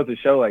think it just goes to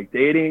show, like,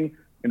 dating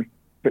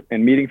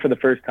and meeting for the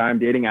first time,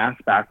 dating ass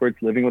backwards,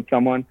 living with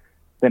someone,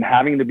 then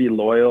having to be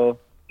loyal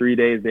 3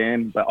 days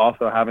in, but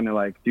also having to,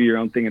 like, do your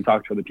own thing and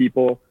talk to other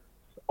people.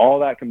 All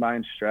that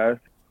combined stress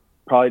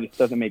probably just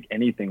doesn't make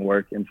anything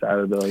work inside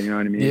of the, you know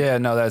what I mean? Yeah,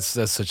 no, that's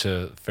such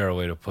a fair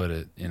way to put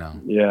it, you know.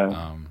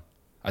 Yeah.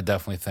 I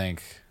definitely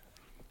think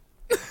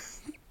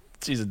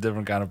she's a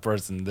different kind of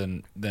person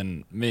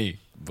than me,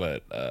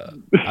 but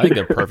I think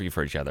they're perfect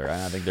for each other.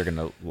 I think they're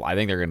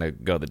gonna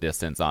go the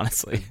distance.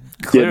 Honestly,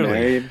 Get clearly.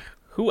 married.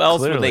 who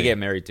else would Clearly. they get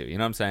married to? You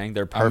know what I'm saying?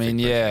 They're perfect. I mean,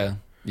 yeah.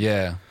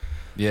 Yeah.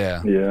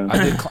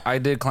 I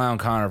did clown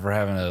Connor for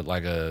having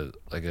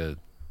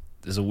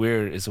it's a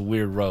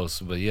weird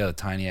roast, but yeah, a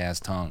tiny ass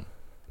tongue.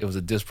 It was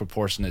a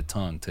disproportionate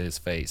tongue to his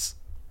face.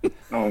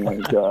 Oh my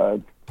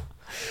God.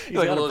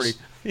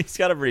 He's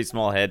got a pretty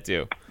small head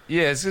too.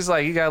 Yeah, it's just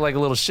like he got like a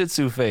little Shih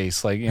Tzu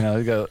face, like, you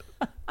know.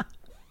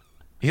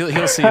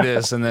 He'll see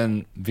this and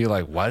then be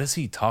like, "Why does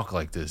he talk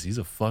like this? He's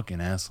a fucking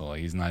asshole."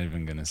 Like, he's not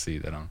even gonna see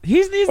that.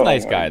 He's a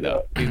nice my guy God.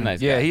 though. He's a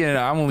nice Yeah,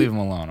 guy. I'm gonna leave him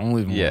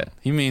alone. Yeah.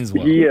 He means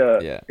well. He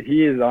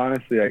is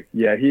honestly, like,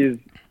 he's,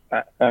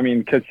 I mean,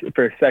 because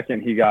for a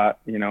second he got,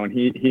 you know, and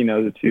he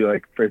knows it too.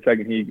 Like, for a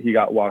second he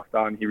got walked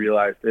on, he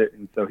realized it,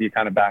 and so he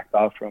kind of backed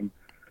off from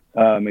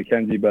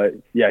Mackenzie. But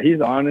yeah,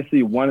 he's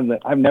honestly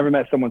I've never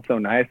met someone so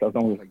nice. I was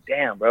almost like,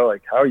 damn, bro,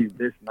 like, how are you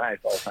this nice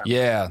all the time?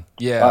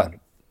 Yeah. Fuck.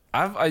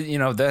 I you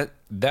know, that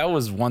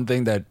was one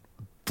thing that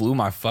blew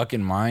my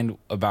fucking mind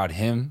about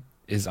him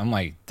is I'm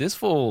like, this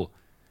fool,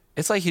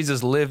 it's like he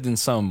just lived in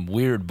some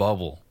weird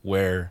bubble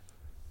where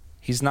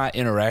he's not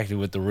interacting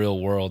with the real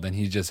world, and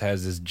he just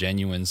has this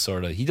genuine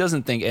sort of, he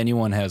doesn't think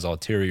anyone has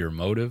ulterior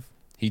motive.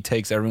 He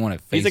takes everyone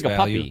at face He's like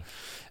value. a puppy.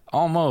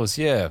 Almost,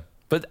 yeah.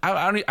 But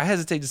I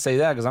hesitate to say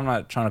that because I'm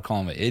not trying to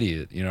call him an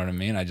idiot. You know what I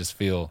mean? I just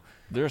feel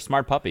They're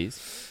smart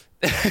puppies.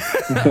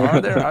 are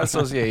there? I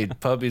associate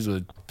puppies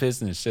with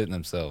pissing and shitting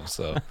themselves.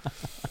 So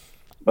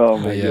Oh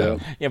my Yeah.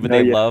 God. Yeah, but No,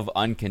 they yeah. love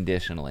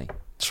unconditionally.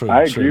 true.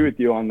 I true. agree with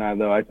you on that,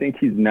 though. I think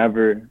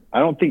I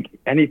don't think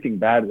anything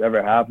bad has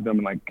ever happened to him,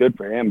 and, like, good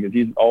for him, because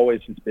he's always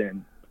just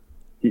been,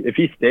 if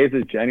he stays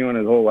as genuine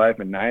his whole life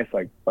and nice,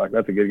 like, fuck,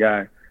 that's a good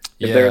guy.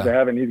 If Yeah. there's a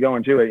heaven, he's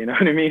going to it, you know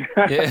what I mean?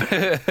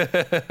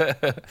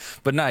 Yeah.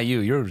 But not you.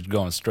 You're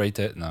going straight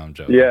to, no, I'm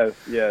joking.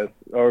 Yes,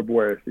 or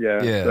worse,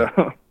 yeah. Yeah.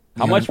 So,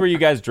 How much were you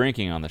guys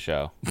drinking on the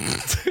show?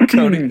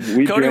 Cody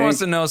we Cody drank- wants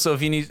to know, so if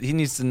he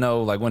needs to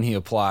know, like, when he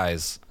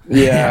applies,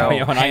 yeah. I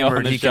mean, when I go on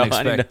hammered the he show, can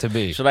I need expect to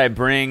be. Should I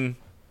bring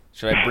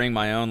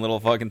my own little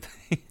fucking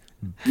thing?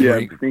 Yeah,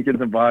 Drink. drinking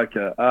some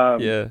vodka.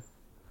 Yeah.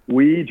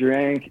 We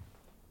drank,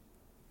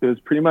 it was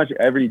pretty much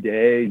every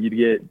day. You'd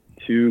get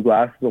 2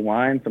 glasses of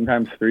wine,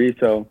 sometimes 3.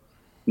 So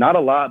not a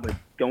lot, but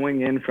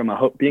going in from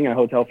being in a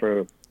hotel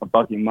for a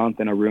fucking month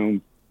in a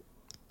room,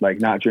 like,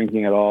 not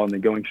drinking at all, and then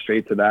going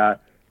straight to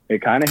that,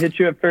 it kind of hits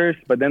you at first.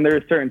 But then there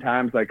are certain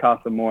times, like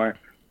Casa Moore,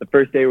 the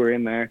first day we're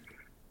in there,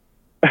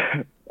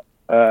 they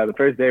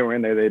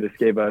just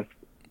gave us,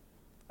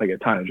 like, a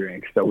ton of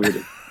drinks. So we were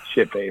just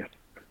shit-faced.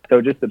 So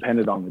it just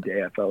depended on the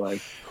day, I felt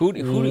like. Who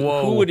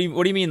Whoa. what do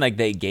you mean, like,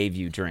 they gave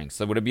you drinks?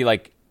 So would it be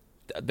like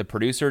the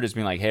producer just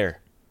being like, here,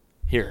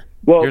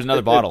 Well, here's another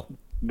it's- bottle.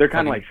 They're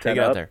kind of Fucking like take set it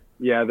out up. there.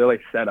 Yeah, they're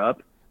like set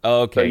up.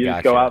 Oh, So okay, you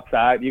gotcha. just go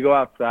outside. You go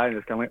outside and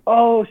it's kind of like,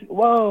 oh,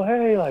 whoa,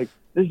 hey, like,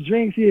 there's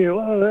drinks here.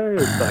 Whoa, there.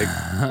 It's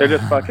like they're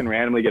just fucking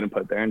randomly getting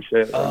put there and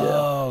shit. Like, yeah.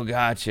 Oh,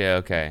 gotcha.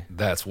 Okay.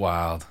 That's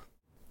wild.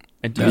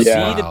 And do you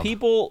Yeah. see the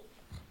people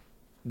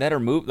that are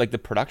like the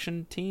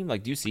production team?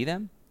 Like, do you see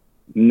them?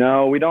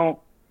 No, we don't.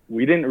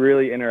 We didn't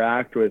really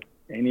interact with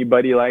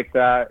anybody like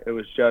that. It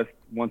was just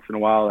once in a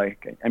while.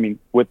 Like, I mean,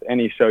 with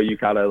any show, you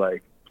gotta,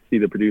 like, see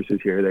the producers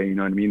here or there. You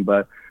know what I mean?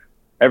 But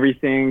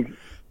everything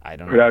I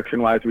don't know.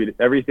 production wise,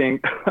 everything.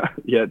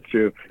 Yeah, it's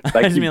true. Like,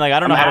 I just mean, like, I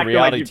don't know I'm how a acting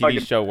like reality you TV fucking-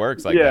 show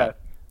works like yeah. that.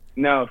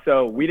 No,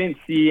 so we didn't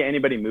see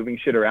anybody moving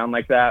shit around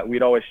like that.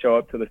 We'd always show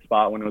up to the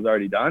spot when it was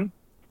already done.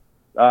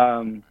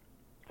 And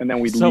then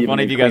we'd It's so leave.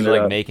 funny and if they'd you guys clean are it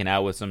like up. making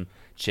out with some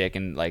chick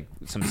and like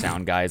some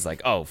sound guys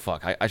like, oh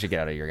fuck, I should get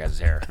out of your guys'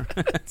 hair.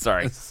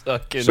 Sorry.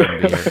 Sucking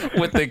Shouldn't be here.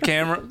 with the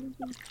camera.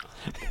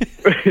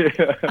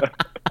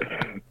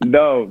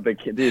 No,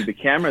 the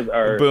cameras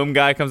are. Boom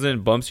guy comes in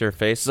and bumps your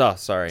face. Oh,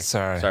 sorry.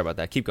 Sorry. Sorry about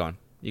that. Keep going.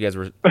 You guys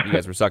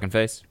were sucking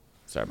face.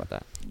 Sorry about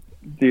that.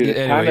 Dude, Yeah, it's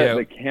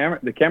anyway, kinda,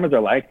 the cameras are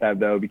like that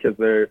though, because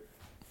they're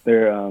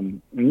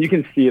and you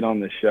can see it on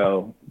the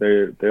show.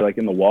 They're like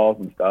in the walls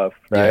and stuff,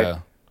 right? Yeah.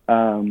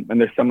 And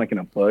there's some like in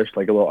a bush,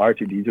 like a little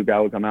R2D2 guy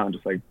would come out and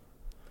just like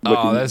Oh,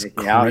 looking, that's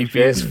making out and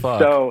creepy as shit. fuck.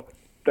 So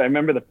I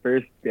remember the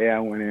first day I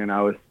went in,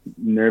 I was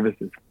nervous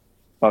as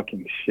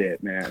fucking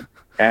shit, man.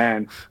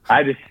 And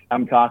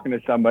I'm talking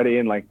to somebody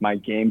and like my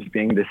game's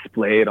being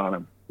displayed on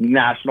a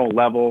national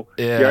level.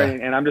 Yeah.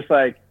 And I'm just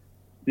like,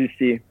 you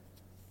see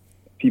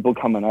people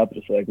coming up,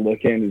 just like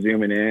looking,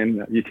 zooming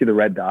in. You see the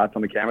red dots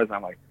on the cameras, and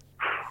I'm like,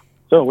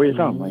 so where's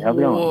something? Like, how's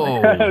it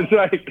going? Like, it's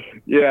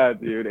like, yeah,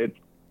 dude,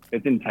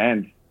 it's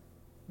intense.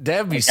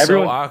 That'd be Like, so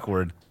everyone-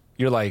 awkward.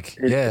 You're like,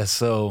 yeah,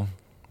 so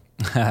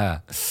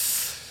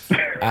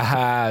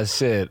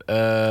shit.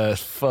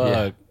 Fuck.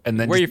 Yeah. And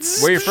then Where you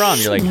from?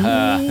 You're like,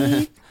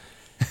 Yeah,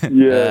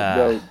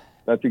 no,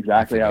 that's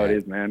exactly how it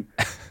is, man.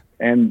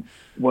 And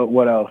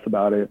what else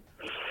about it?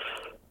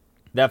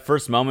 that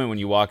first moment when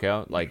you walk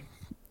out, like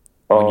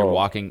when you're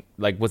walking,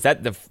 like was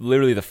that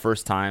literally the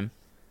first time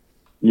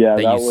Yeah,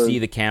 that that you was see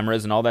the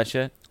cameras and all that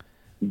shit?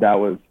 that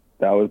was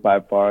by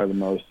far the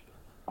most.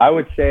 I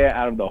would say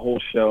out of the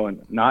whole show,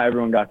 and not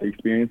everyone got to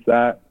experience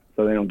that,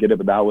 so they don't get it.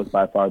 But that was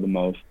by far the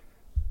most.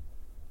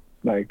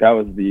 Like that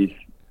was the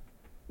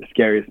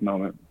scariest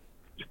moment.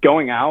 Just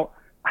going out.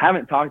 I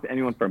haven't talked to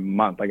anyone for a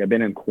month. Like I've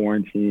been in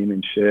quarantine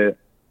and shit.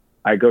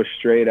 I go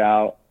straight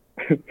out.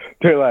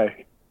 They're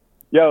like,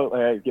 yo,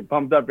 like, get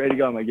pumped up, ready to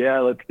go. I'm like, yeah,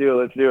 let's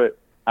do it.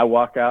 I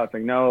walk out. It's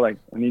like, no, like,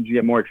 I need you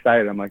to get more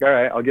excited. I'm like, all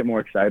right, I'll get more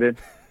excited.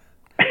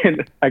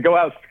 And I go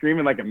out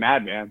screaming like a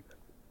madman,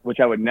 which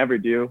I would never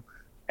do.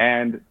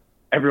 And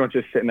everyone's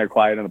just sitting there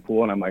quiet in the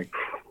pool. And I'm like,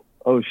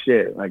 oh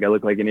shit, like I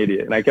look like an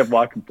idiot. And I kept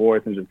walking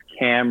forth and just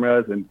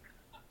cameras and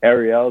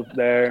Ariel's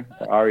there,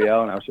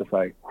 Ariel. And I was just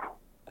like,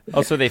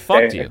 Oh, so they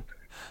fucked you.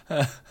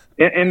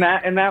 in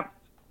that,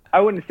 I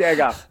wouldn't say I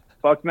got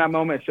fucked in that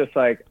moment. It's just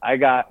like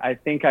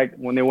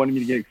when they wanted me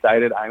to get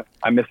excited,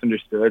 I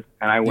misunderstood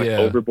and I went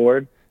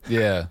overboard.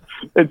 Yeah.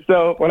 And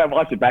so when I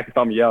watched it back and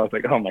saw me yell, I was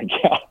like, oh my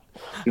God,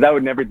 because I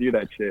would never do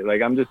that shit.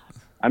 Like I'm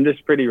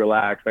just pretty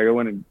relaxed. Like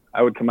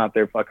I would come out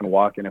there fucking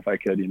walking if I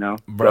could, you know?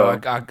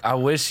 Bro, So, I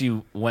wish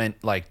you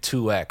went like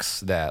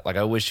 2x that. Like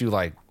I wish you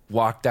like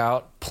walked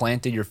out,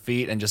 planted your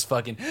feet, and just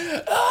fucking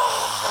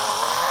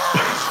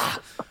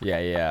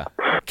Yeah.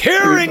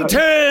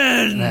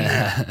 Carrington.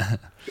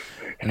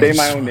 say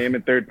my own name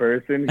in third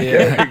person.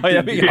 Yeah. Oh,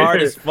 that'd be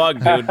hard as fuck,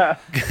 dude.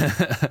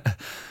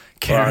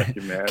 Fuck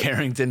you, man.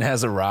 Carrington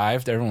has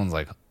arrived. Everyone's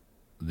like,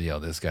 yo,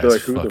 this guy's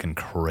like, who the- fucking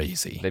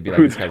crazy. They'd be like,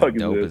 Who this the guy's fuck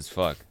is dope this? as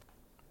fuck.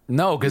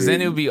 No, because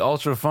then it would be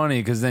ultra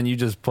funny. Because then you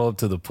just pull up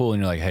to the pool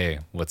and you're like, "Hey,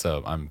 what's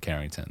up? I'm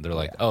Carrington." They're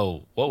like,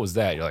 "Oh, what was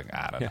that?" You're like,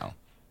 "I don't know."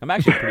 I'm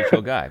actually a pretty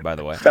chill guy, by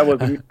the way. That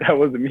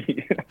wasn't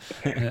me.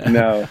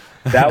 No,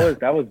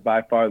 that was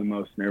by far the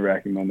most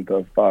nerve-wracking moment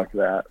though. Fuck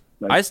that.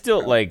 Like, I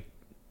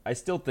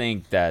still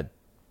think that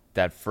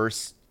the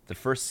first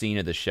scene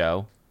of the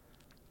show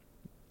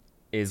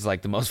is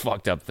like the most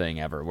fucked up thing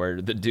ever, where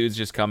the dudes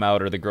just come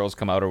out or the girls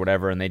come out or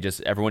whatever, and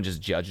everyone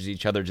just judges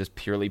each other just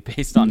purely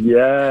based on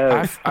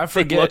yeah. I what they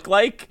forget. look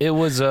like. It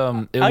was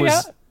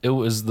it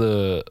was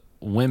the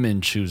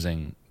women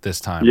choosing this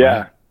time. Yeah.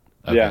 Right?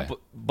 Okay. Yeah.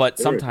 But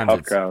They were a sometimes tough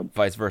it's crowd.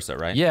 vice versa,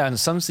 right? Yeah, and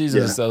some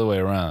seasons Yeah. it's the other way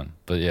around.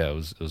 But yeah, it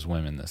was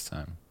women this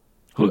time.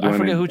 It was I forget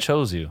women. who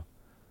chose you.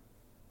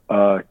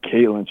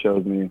 Caitlin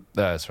chose me,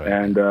 That's right.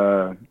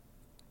 and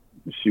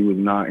she was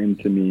not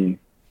into me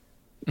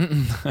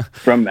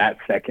from that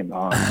second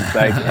on.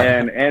 Like,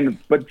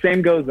 but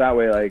same goes that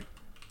way. Like,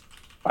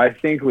 I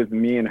think with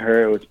me and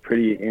her, it was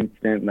pretty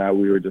instant that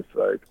we were just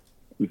like,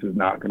 this is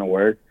not gonna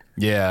work.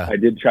 yeah. I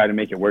did try to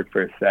make it work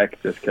for a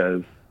sec, just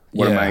because.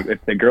 Yeah.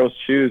 If the girls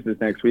choose this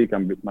next week,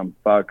 I'm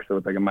fucked. So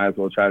it's like I might as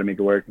well try to make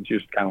it work. And she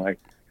was kind of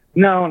like,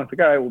 no. And I was like,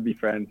 all right, we'll be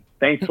friends.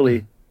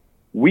 Thankfully,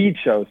 we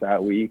chose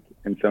that week,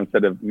 and so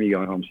instead of me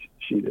going home,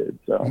 she did.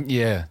 So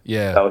Yeah.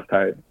 that was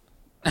tight.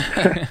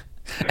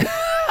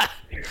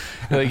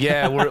 Like,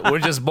 yeah, we're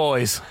just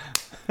boys.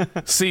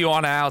 See you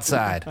on the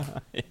outside.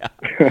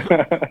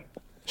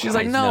 She's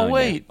like, Nice no, knowing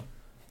wait.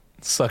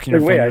 Sucking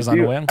your Like, wait, fingers on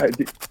the wheel. I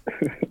do.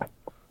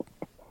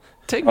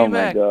 Take me Oh my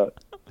back. God.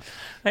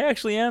 I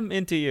actually am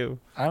into you.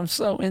 I'm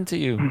so into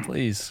you.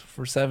 Please,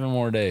 for 7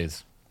 more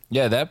days.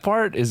 Yeah, that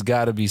part is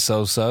got to be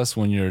so sus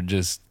when you're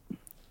just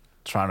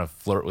trying to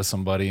flirt with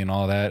somebody and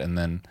all that, and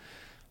then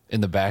in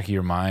the back of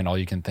your mind, all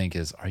you can think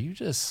is, you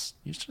just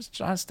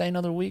trying to stay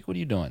another week? What are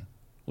you doing?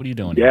 What are you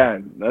doing? Yeah,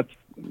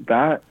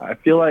 that. I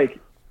feel like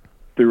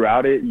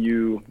throughout it,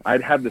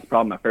 I'd had this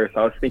problem at first.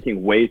 I was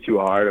thinking way too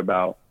hard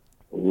about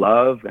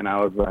love, and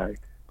I was like,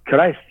 could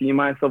I see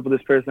myself with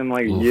this person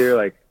like a year?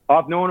 Like,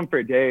 I've known him for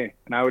a day,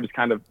 and I would just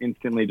kind of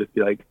instantly just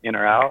be like in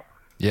or out.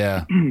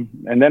 Yeah.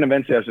 And then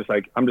eventually I was just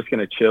like, I'm just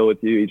going to chill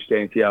with you each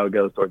day and see how it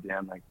goes towards the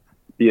end. Like,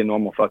 be a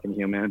normal fucking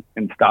human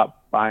and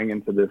stop buying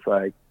into this,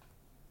 like,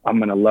 I'm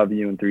going to love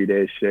you in 3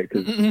 days shit,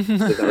 because it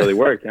doesn't really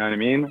work. You know what I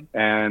mean?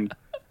 And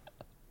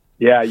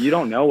yeah, you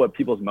don't know what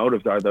people's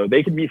motives are, though.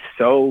 They could be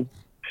so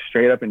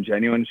straight up and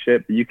genuine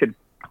shit, but you could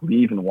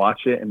leave and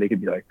watch it and they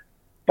could be like,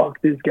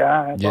 fuck this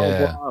guy. Blah,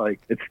 Yeah. blah. Like,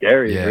 it's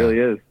scary. Yeah. It really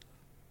is.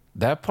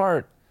 That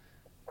part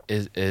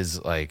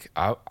is like,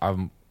 I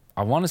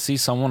want to see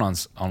someone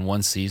on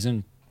one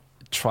season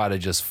try to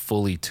just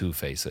fully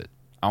two-face it.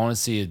 I want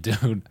to see a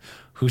dude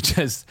who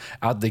just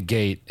out the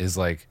gate is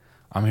like,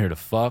 I'm here to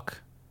fuck,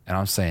 and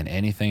I'm saying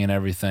anything and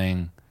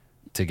everything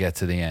to get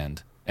to the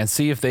end and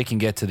see if they can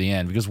get to the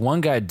end, because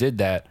one guy did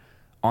that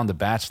on The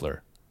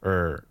Bachelor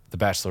or The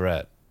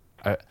Bachelorette.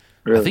 I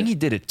think he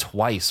did it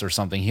twice or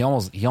something. He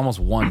almost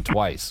won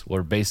twice,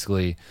 where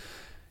basically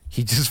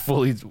he just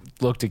fully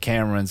looked at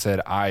camera and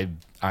said, I'm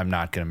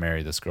not going to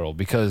marry this girl,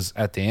 because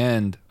at the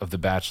end of The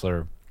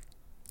Bachelor,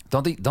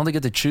 don't they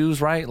get to choose,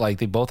 right? Like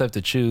they both have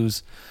to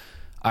choose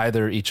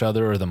either each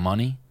other or the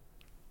money.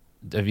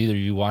 Have either of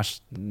you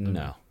watched?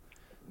 No.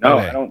 No,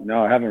 Okay. I don't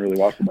know. I haven't really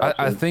watched The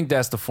Bachelor. I think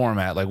that's the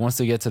format. Like once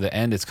they get to the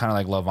end, it's kind of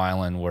like Love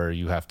Island, where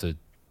you have to,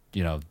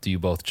 do you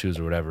both choose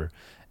or whatever.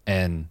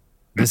 And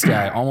this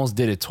guy almost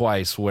did it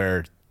twice,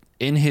 where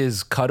in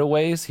his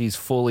cutaways, he's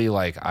fully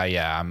like,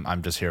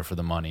 I'm just here for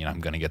the money, and I'm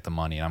going to get the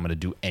money, and I'm going to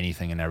do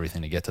anything and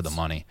everything to get to the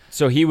money.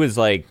 So he was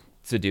like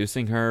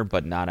seducing her,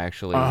 but not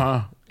actually.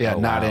 Yeah, Oh,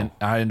 not wow.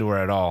 not into her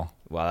at all.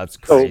 Wow, that's So-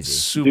 crazy.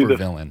 Super the-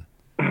 villain.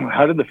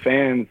 How did the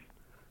fans?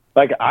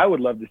 Like, I would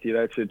love to see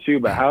that shit too,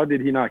 but how did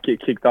he not get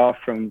kicked off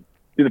from?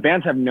 Do the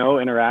fans have no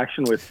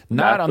interaction with?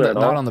 Not on Bachelor the at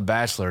all? not on the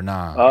Bachelor.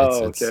 Nah.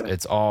 Oh, it's okay.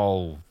 it's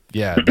all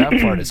that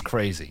part is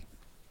crazy.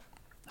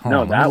 Hold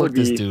No, on, let that me would look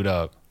this be- dude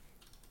up.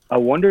 I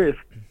wonder if.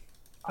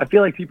 I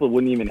feel like people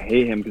wouldn't even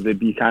hate him because it'd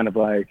be kind of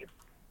like.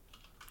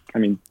 I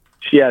mean,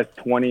 she has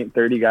 20,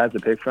 30 guys to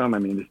pick from. I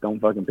mean, just don't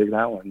fucking pick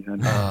that one. You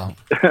know?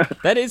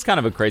 That is kind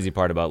of a crazy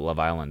part about Love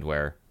Island,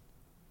 where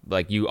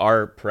like you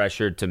are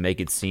pressured to make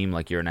it seem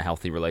like you're in a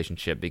healthy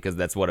relationship because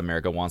that's what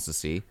America wants to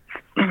see.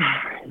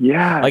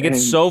 Yeah. Like it's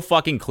and- so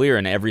fucking clear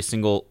in every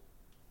single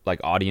like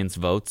audience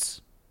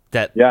votes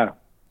that Yeah.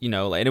 and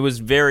it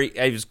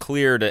was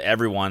clear to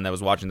everyone that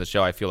was watching the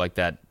show. I feel like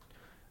that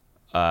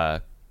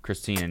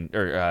Justine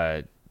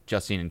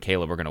and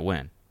Caleb were gonna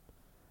win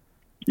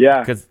Yeah.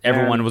 because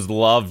everyone and- was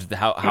loved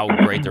how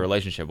great the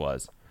relationship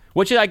was,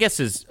 which I guess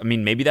is, I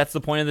mean, maybe that's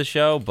the point of the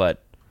show,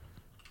 but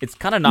it's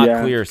kind of not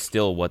Yeah. clear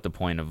still what the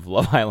point of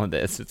Love Island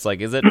is. It's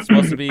like, is it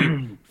supposed to be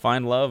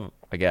find love?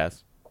 I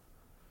guess.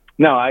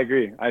 No, I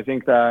agree. I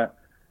think that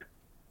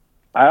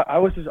I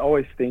was just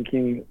always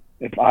thinking,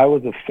 if I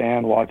was a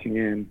fan watching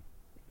in,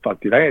 fuck,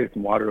 dude, I gotta get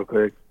some water real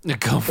quick.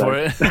 Go for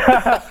it.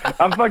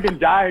 I'm fucking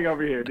dying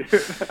over here, dude.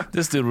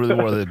 This dude really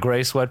wore the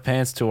gray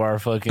sweatpants to our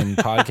fucking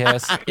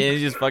podcast. Yeah,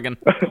 he's just fucking.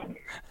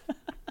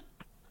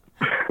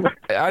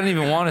 I didn't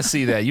even want to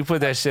see that. You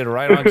put that shit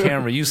right on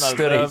camera. You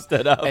stood he up,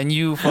 stood up. and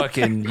you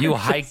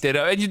hiked it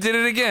up, and you did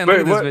it again.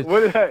 Wait, Look at this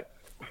what bitch.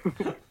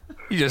 did I?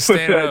 You just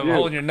standing did I up, do?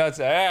 holding your nuts.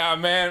 Ah,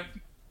 man,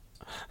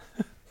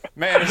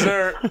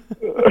 sir.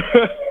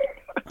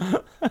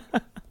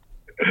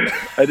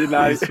 I did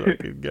not. These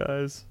fucking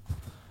guys.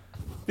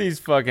 These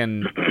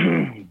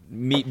fucking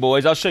meat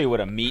boys. I'll show you what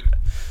a meat.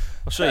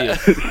 I'll show you.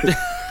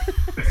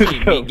 See,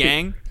 meat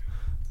gang.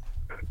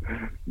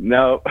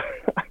 No,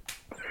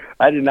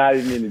 I did not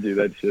even mean to do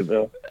that shit,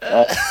 bro.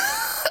 We're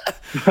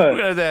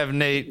gonna have to have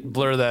Nate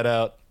blur that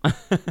out.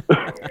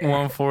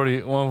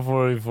 140,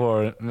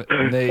 144.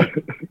 Nate,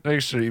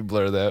 make sure you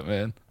blur that,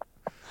 man.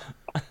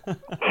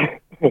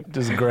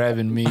 Just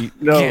grabbing meat.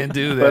 No, Can't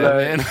do but, that,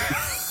 man.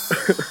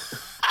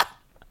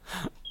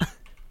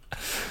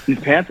 These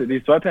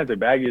sweatpants are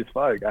baggy as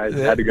fuck. I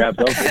had to grab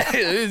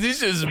something. These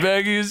shit's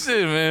baggy as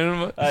shit,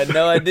 man. I had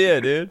no idea,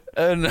 dude.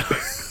 I had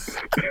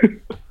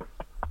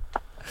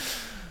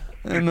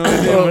no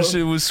idea my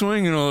shit was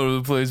swinging all over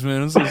the place,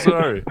 man. I'm so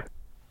sorry.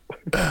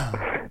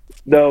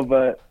 No,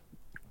 but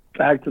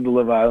back to the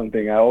Love Island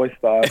thing. I always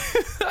thought,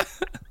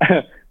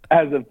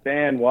 as a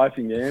fan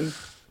watching in,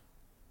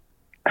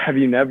 have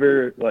you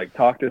never like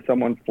talked to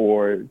someone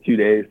for 2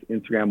 days,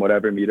 Instagram,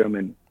 whatever, meet them,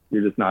 and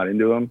you're just not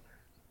into them,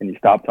 and you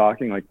stop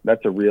talking? Like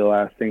that's a real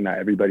ass thing that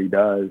everybody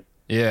does.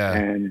 Yeah.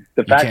 And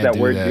the fact can't that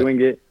do we're that.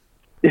 doing it,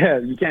 yeah,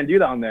 you can't do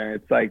that on there.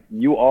 It's like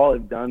you all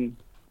have done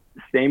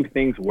the same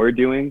things we're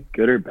doing,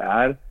 good or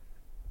bad.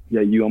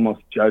 Yeah, you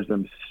almost judge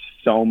them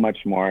so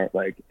much more,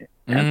 like,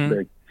 and,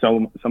 like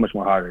so much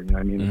more harder. You know what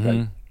I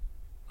mean?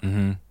 It's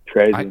like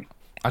crazy.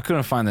 I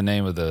couldn't find the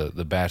name of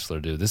the Bachelor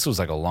dude. This was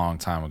like a long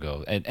time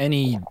ago. And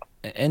any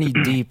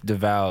deep,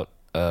 devout,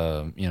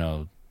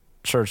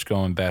 church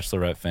going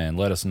Bachelorette fan,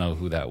 let us know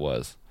who that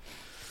was.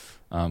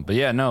 But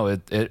yeah, no,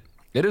 it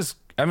is.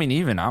 I mean,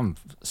 even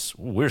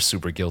we're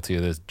super guilty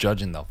of this,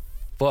 judging the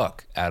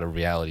fuck out of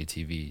reality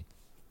TV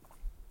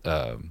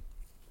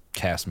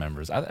cast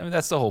members. I mean,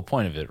 that's the whole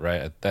point of it,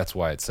 right? That's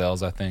why it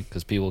sells, I think,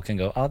 because people can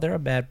go, "Oh, they're a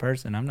bad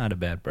person. I'm not a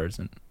bad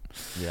person."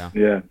 Yeah.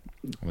 Yeah,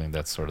 I mean,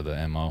 that's sort of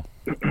the MO.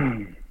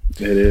 it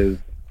is.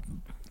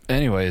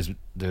 Anyways,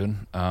 dude,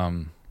 I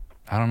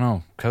don't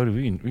know, Cody.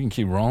 We can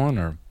keep rolling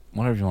or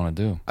whatever you want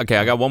to do. Okay,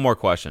 I got one more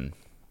question.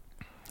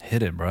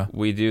 Hit it, bro.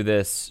 We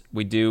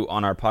do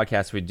on our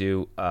podcast. We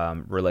do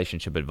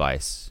relationship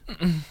advice,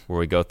 where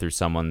we go through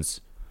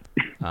someone's,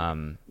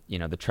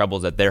 the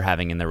troubles that they're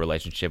having in their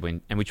relationship,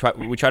 and we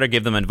try to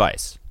give them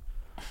advice.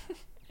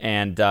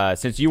 And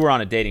since you were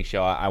on a dating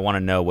show, I want to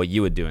know what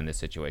you would do in this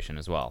situation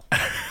as well.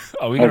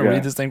 Are we gonna Okay.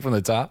 read this thing from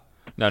the top?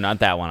 No, not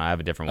that one. I have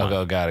a different one.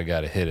 Oh, got it.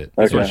 Hit it.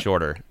 This Okay. one's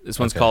shorter. This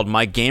one's Okay. called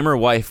 "My Gamer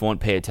Wife Won't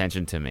Pay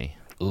Attention to Me."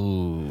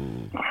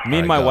 Ooh. Me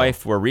and my Go.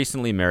 wife were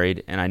recently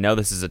married, and I know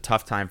this is a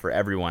tough time for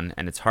everyone,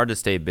 and it's hard to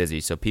stay busy,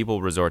 so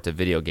people resort to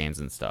video games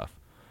and stuff.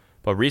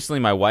 But recently,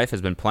 my wife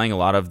has been playing a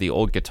lot of the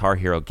old Guitar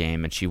Hero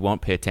game, and she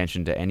won't pay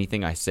attention to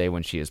anything I say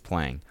when she is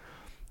playing.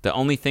 The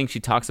only thing she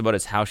talks about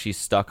is how she's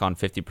stuck on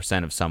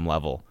 50% of some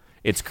level.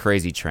 It's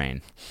Crazy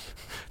Train.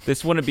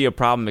 This wouldn't be a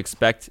problem, This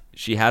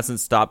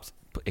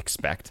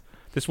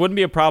wouldn't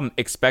be a problem,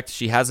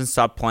 she hasn't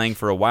stopped playing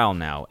for a while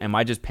now. Am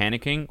I just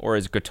panicking, or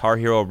is Guitar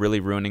Hero really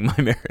ruining my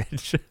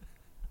marriage?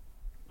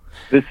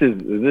 Is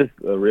this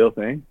a real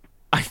thing?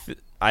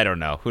 I don't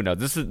know. Who knows?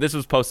 This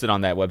was posted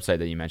on that website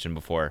that you mentioned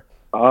before.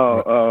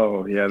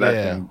 Oh, yeah, that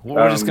Yeah, thing.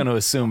 we're just going to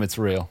assume it's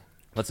real.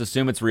 Let's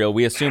assume it's real.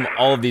 We assume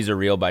all of these are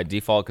real by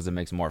default because it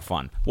makes it more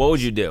fun. What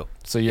would you do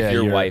So, yeah, if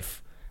your you're-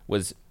 wife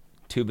was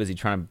too busy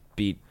trying to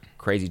beat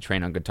Crazy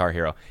Train on Guitar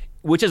Hero,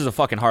 which is a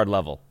fucking hard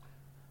level?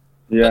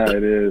 Yeah,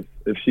 it is.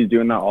 If she's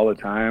doing that all the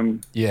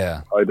time,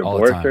 Yeah. I all the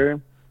divorce time.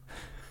 her.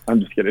 I'm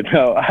just kidding.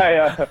 No,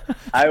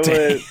 I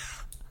would.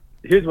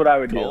 Here's what I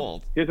would do.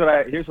 Cold. Here's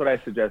what I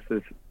suggest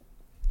this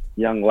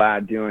young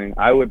lad doing.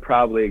 I would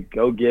probably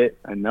go get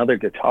another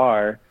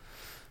guitar,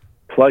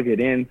 plug it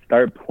in,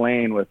 start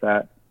playing with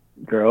that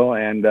girl,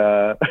 and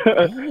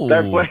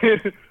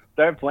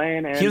start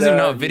playing. And He doesn't even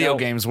know how video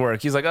games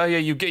work. He's like, oh yeah,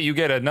 you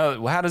get another.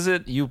 Well, how does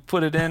it? You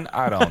put it in?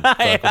 I don't fuck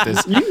with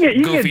this You can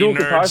get goofy dual nerd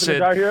guitars for shit.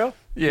 Guitar Hero.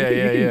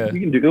 Yeah. You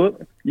can do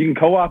it. You can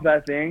co-op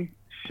that thing.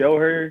 Show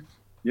her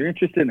you're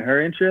interested in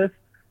her interest.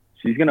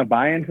 She's gonna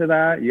buy into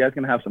that. You guys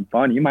gonna have some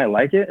fun. You might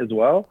like it as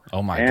well.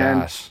 Oh my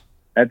And gosh.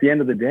 at the end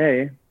of the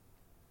day,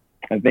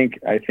 I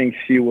think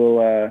she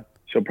will.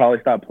 She'll probably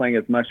stop playing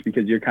as much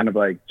because you're kind of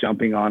like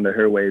jumping onto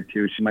her wave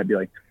too. She might be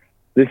like,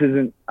 "This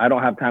isn't. I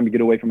don't have time to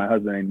get away from my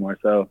husband anymore,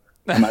 so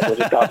I might as well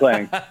just stop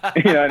playing."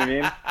 You know what I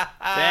mean?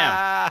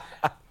 Damn.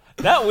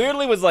 That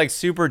weirdly was like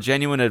super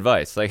genuine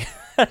advice. Like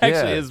that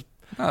actually Yeah. is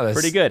No, that's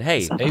pretty good. Hey,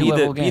 it's be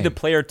A-level the game.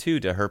 player 2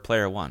 to her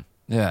player 1.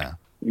 Yeah.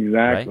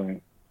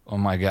 Exactly. Oh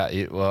my god.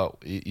 You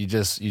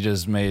just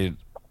made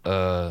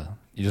a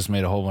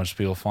whole bunch of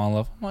people fall in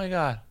love. Oh my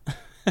god.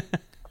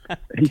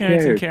 He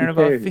cares. Caring He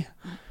about cares.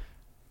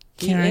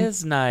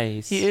 Caring.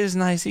 nice. He is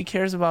nice. He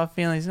cares about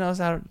feelings. He knows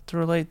how to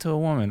relate to a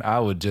woman. I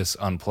would just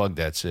unplug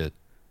that shit.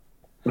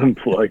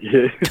 Unplug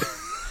it.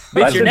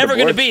 Bitch, you're never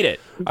gonna beat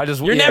it.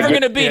 You're never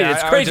gonna beat it.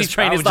 It's Crazy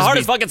Train. It's the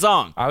hardest fucking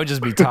song. I would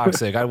just be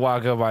toxic. I'd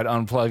walk up, I'd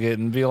unplug it,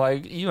 and be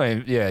like, "You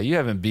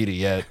haven't beat it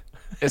yet.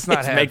 It's not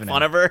Let's happening." make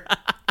fun of her.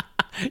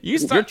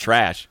 You're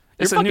trash.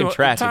 You're It's fucking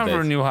trash. time at for a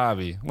this. new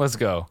hobby. Let's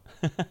go.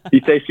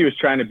 You say she was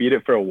trying to beat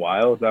it for a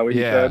while? Is that what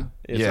you Yeah. said?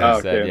 It's Yeah. what I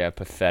Oh, said. okay. Yeah,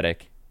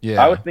 pathetic.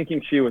 Yeah. I was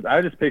thinking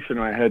I just pictured in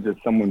my head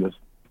just someone just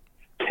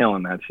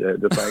killing that shit,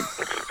 just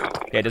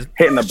like Yeah, just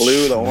hitting the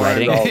blue, the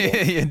orange, Shredding. all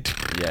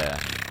yeah,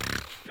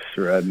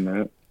 shredding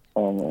it.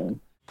 Oh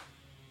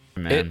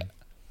man. man.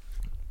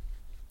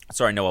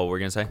 Sorry, Noah, what were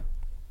you gonna say?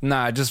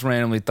 Nah, I just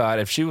randomly thought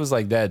if she was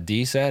like that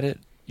decent at it,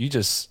 you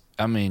just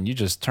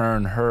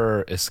turn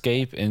her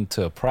escape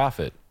into a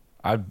profit.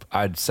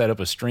 I'd set up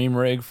a stream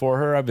rig for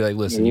her. I'd be like,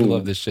 listen, you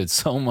love this shit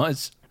so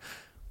much.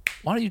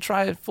 Why don't you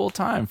try it full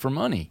time for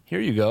money? Here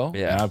you go.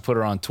 Yeah. And I'd put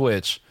her on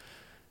Twitch,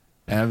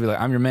 and I'd be like,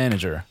 I'm your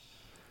manager.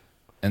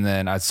 And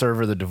then I'd serve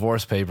her the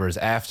divorce papers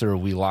after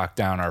we locked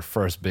down our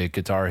first big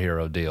Guitar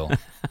Hero deal.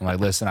 I'm like,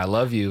 listen, I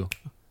love you.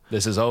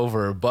 This is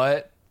over,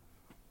 but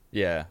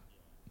Yeah.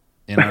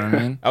 you know what I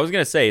mean? I was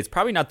gonna say it's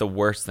probably not the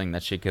worst thing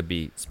that she could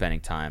be spending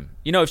time.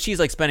 You know, if she's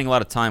like spending a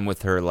lot of time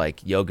with her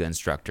like yoga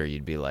instructor,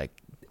 you'd be like,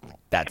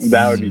 That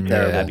would be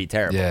terrible. That'd be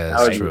terrible. Yeah, That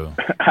that's would- true.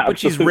 But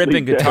she's Absolutely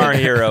ripping Guitar terrible.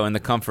 Hero in the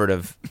comfort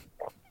of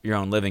your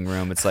own living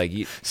room. It's like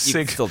you can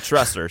Six- still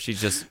trust her.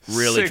 She's just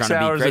really 6 trying to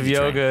be hours of Crazy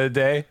Train. yoga a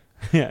day.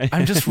 Yeah.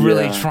 I'm just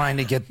really Yeah. trying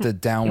to get the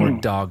downward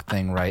dog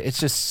thing right. It's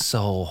just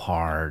so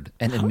hard,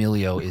 and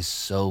Emilio is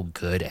so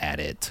good at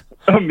it.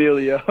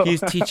 Emilio. He's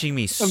teaching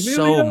me so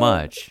Emilio.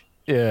 much.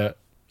 Yeah,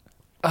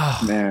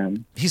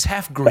 Man. he's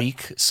half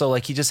Greek, so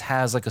like he just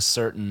has like a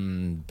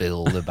certain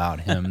build about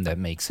him that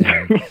makes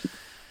him.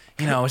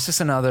 You know, it's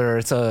just another.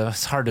 It's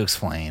hard to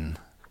explain.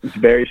 It's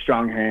very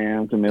strong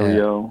hands,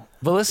 Emilio.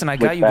 But listen, I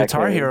got With you back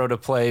Guitar hair. Hero to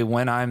play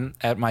when I'm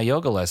at my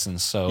yoga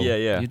lessons. So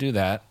Yeah. you do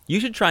that. You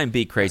should try and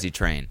beat Crazy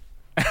Train.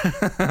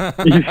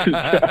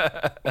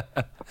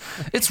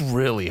 It's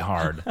really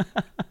hard.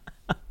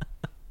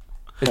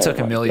 It took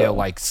my Emilio God.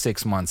 like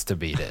 6 months to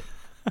beat it.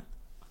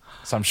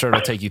 So I'm sure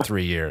it'll take you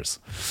 3 years.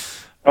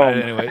 Oh,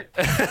 Anyway.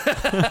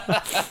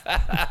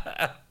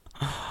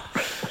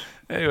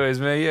 Anyways,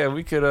 man, yeah,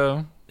 we could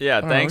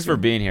Yeah, know, thanks we for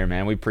can- being here,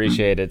 man. We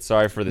appreciate it.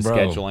 Sorry for the Bro.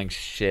 scheduling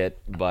shit,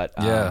 but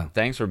Yeah.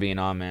 thanks for being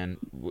on, man.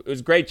 It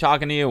was great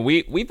talking to you.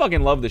 We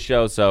fucking love the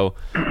show, so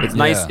it's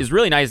nice. Yeah. It's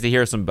really nice to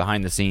hear some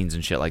behind the scenes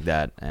and shit like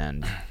that.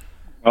 And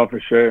oh, for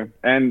sure.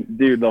 And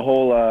dude, the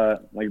whole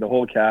the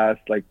whole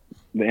cast, like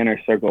the inner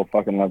circle,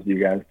 fucking loves you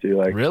guys too.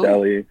 Like Really?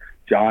 Shelly,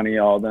 Johnny,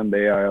 all of them.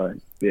 They are like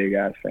big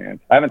ass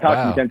fans. I haven't talked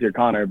Wow. to Mackenzie or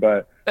Connor,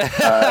 but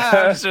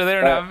I'm sure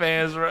they're not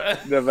fans, right?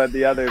 but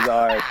the others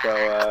are.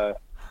 So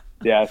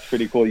Yeah, it's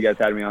pretty cool you guys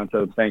had me on,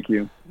 so thank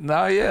you.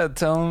 No, yeah,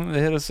 tell them to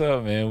hit us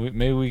up, man.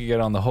 Maybe we could get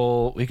on the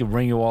whole. We could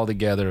bring you all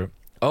together.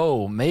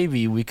 Oh,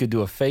 maybe we could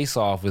do a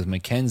face-off with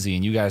Mackenzie,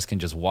 and you guys can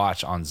just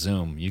watch on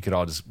Zoom. You could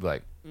all just be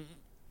like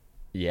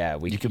Yeah,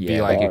 we You could yeah,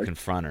 be like- we could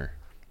confront her.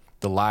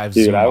 the live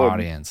Dude, Zoom I would-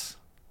 audience.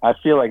 I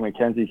feel like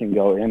Mackenzie can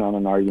go in on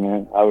an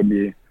argument. I would be.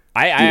 You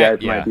I guys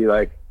yeah. might be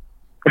like.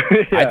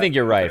 I Yeah. think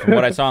you're right. From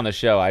what I saw on the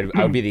show, I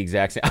would be the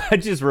exact same.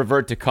 I'd just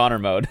revert to Connor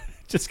mode.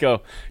 Just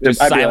go,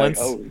 just I'd be silence.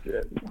 Like, oh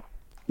shit.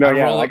 No, I'd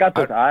yeah, roll I up- got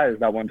those eyes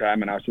that one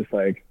time, and I was just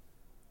like,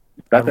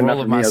 "That's I'd enough roll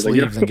for up me." I my was like,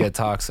 sleeves and get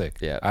toxic.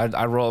 Yeah.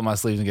 I'd roll up my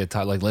sleeves and get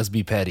toxic. Like, let's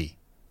be petty.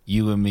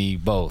 You and me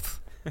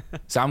both.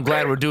 So I'm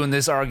glad we're doing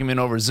this argument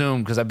over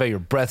Zoom because I bet your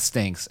breath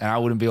stinks, and I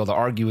wouldn't be able to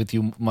argue with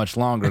you much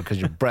longer because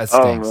your breath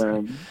 "Oh stinks.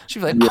 man, She'd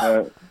be like, yeah."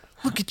 "Oh,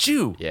 look at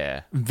you."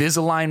 Yeah.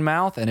 Invisalign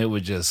mouth, and it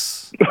would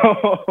just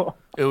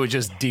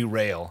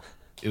derail.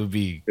 It would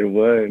be It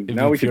would. be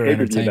Now we can pure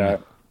pay-per-view entertainment.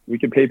 that. We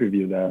can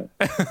pay-per-view that.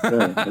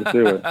 Yeah, let's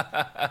do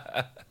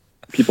it.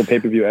 People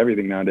pay-per-view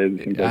everything nowadays.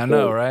 it seems like I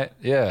know, so. right?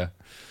 Yeah.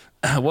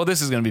 Well,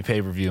 this is gonna be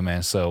pay-per-view,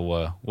 man.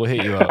 So we'll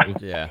hit you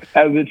up. Yeah.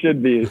 As it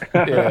should be.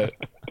 Yeah,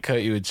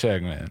 cut you a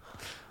check, man.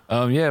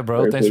 Yeah,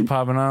 bro. Thanks for Perfect.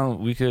 popping on.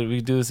 We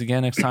could do this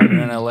again next time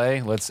you're in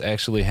LA. Let's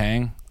actually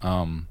hang.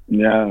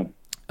 Yeah.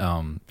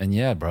 And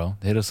yeah, bro,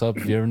 hit us up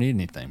if you ever need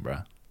anything, bro.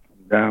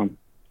 Down.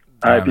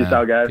 All right, peace man.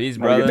 out, guys. Peace,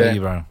 Have a good brother. day. Thank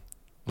you, bro.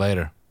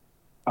 Later.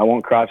 I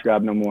won't crotch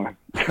grab no more.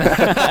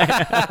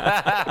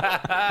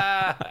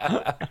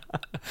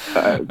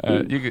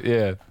 You could,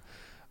 yeah.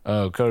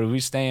 Cody, we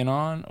staying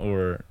on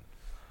or?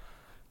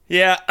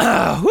 Yeah.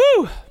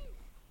 Woo.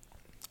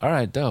 All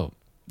right, dope.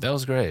 That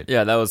was great.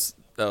 Yeah, that was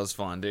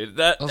fun, dude.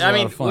 That was a I lot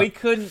mean, of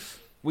fun.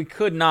 we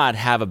could not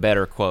have a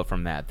better quote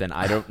from that than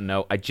I don't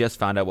know. I just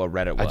found out what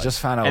Reddit was. I just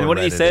found out And what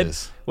what he Reddit said?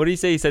 is. What did he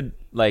say? He said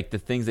like the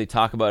things they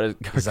talk about are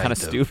It's kind like of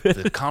stupid.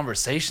 The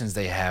conversations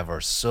they have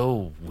are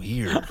so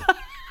weird.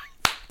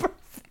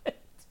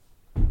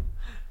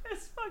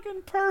 It's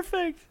fucking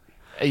perfect.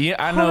 Yeah,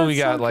 I know Oh, we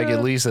that's got so like at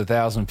good. least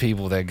 1,000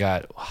 people that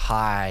got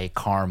high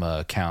karma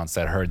accounts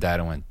that heard that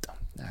and went,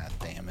 "Ah,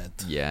 damn it."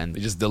 Yeah, They and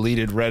just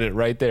deleted Reddit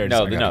right there.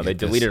 no, Just, "I gotta they get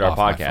this deleted our off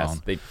my phone."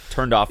 podcast. They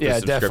turned off the Yeah,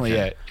 subscription.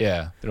 definitely.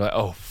 Yeah. They're like,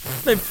 "Oh,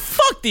 They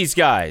fuck these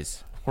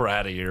guys. we're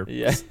out of here."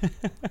 Yeah.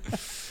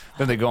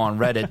 Then they go on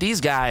Reddit.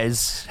 These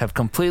guys have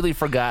completely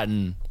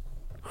forgotten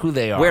who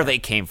they are. Where they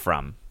came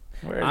from.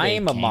 Where I they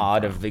am a came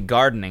mod from. of the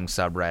gardening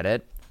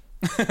subreddit.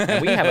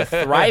 And we have a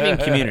thriving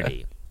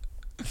community.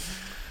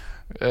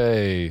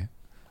 Hey,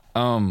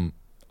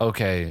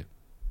 okay.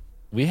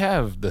 We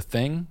have the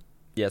thing.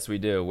 Yes, we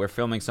do. We're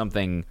filming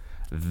something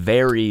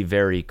very,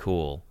 very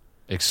cool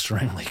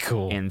Extremely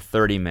cool. in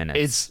 30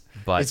 minutes.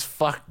 But it's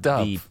fucked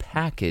up. the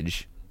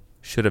package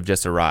should have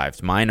just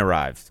arrived. Mine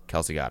arrived.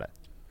 Kelsey got it.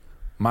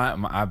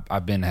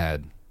 I've been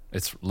had.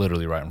 It's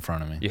literally right in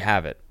front of me. You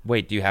have it.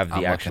 Wait, do you have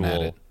I'm the looking at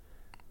actual, it.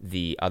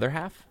 the other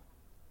half?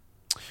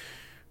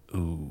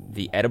 Ooh.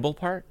 The edible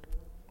part?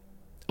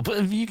 But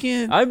if you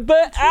can, I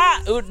bet.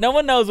 No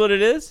one knows what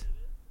it is.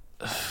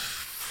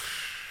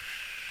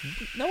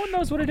 No one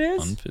knows what it is.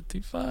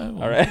 155.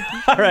 All right.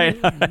 All right.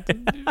 I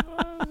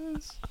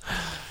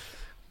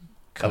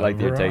like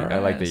that Cover I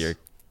like that our you're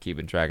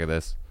keeping track of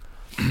this.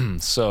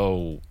 ass.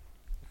 So,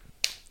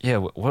 yeah.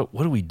 What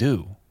do we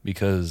do?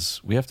 Because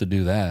we have to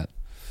do that.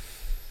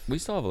 We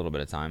still have a little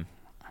bit of time.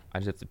 I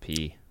just have to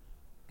pee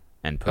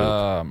and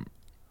poop.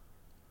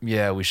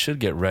 Yeah, we should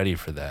get ready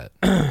for that.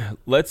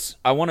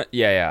 I want to.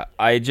 Yeah.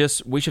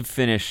 We should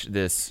finish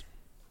this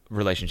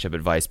relationship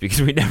advice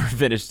because we never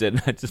finished it.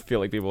 I just feel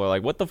like people are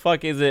like, "What the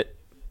fuck is it?"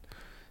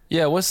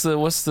 Yeah. What's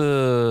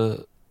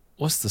the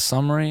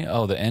summary?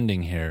 Oh, the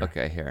ending here.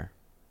 Okay, here.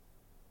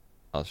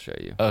 I'll show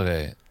you.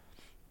 Okay.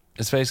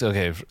 It's basically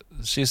okay.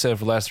 She said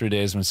for the last 3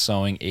 days, been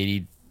sewing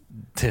 80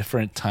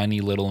 different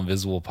tiny little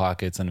invisible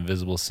pockets and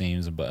invisible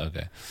seams. But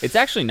okay. It's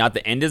actually not,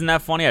 the end isn't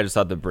that funny. I just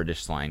thought the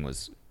British slang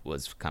was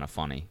kind of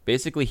funny.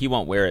 Basically, he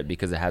won't wear it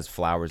because it has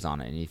flowers on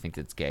it, and he thinks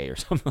it's gay or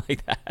something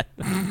like that.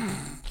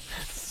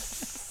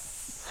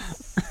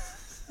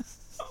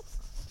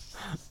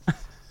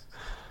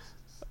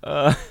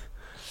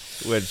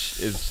 Which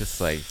is just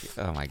like,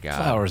 oh my god.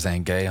 Flowers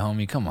ain't gay,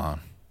 homie. Come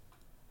on.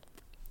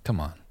 Come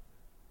on.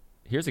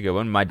 Here's a good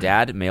one. My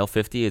dad, male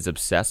 50, is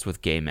obsessed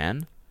with gay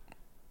men.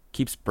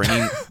 Keeps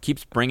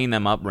bringing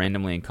them up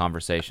randomly in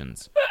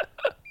conversations.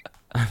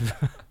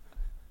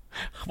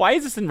 Why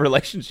is this in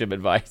relationship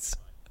advice?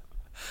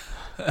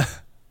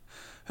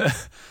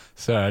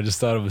 Sorry, I just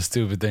thought of a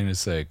stupid thing to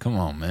say. Come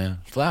on, man.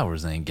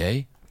 Flowers ain't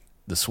gay.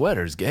 The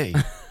sweater's gay.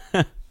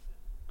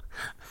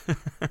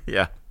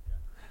 Yeah.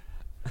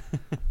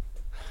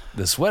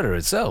 The sweater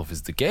itself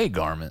is the gay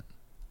garment.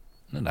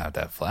 You don't have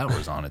to have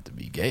flowers on it to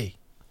be gay.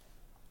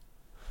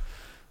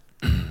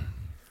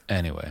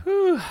 Anyway,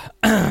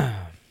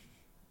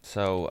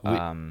 So,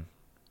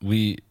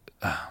 we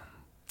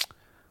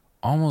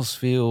almost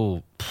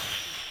feel.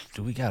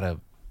 Do we gotta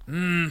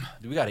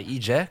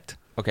eject?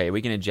 okay,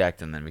 we can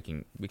eject and then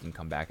we can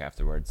come back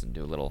afterwards and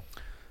do a little.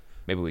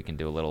 Maybe we can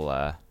do a little.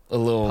 A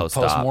little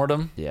Post-op.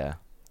 post-mortem? Yeah.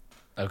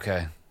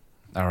 Okay.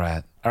 All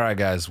right,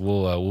 guys.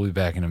 We'll be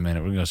back in a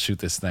minute. We're gonna shoot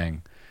this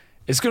thing.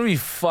 It's gonna be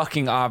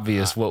fucking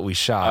obvious what we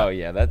shot. Oh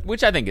yeah,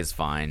 which I think is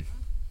fine.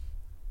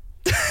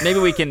 Maybe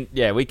we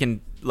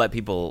can let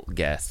people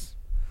guess.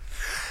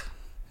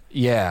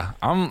 Yeah,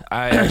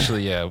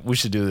 we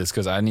should do this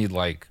because I need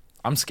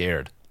I'm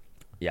scared.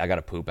 Yeah, I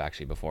gotta poop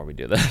actually before we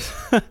do this.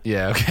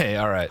 Yeah. Okay.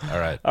 All right. All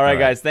right,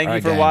 guys. Thank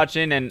you for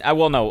watching, and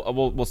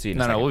we'll see you.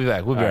 In a second. We'll be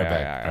back. We'll be right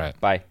back. All right.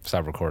 Bye.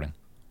 Stop recording.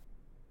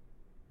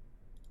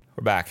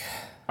 We're back.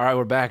 All right,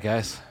 we're back,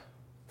 guys.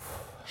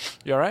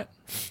 You all right?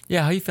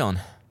 Yeah. How you feeling?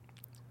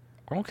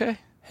 I'm okay.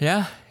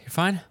 Yeah. You're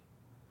fine.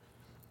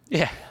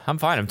 Yeah. I'm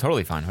fine. I'm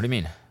totally fine. What do you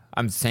mean?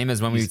 I'm the same as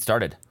when we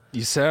started.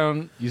 You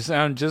sound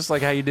just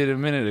like how you did a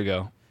minute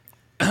ago.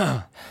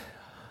 I'm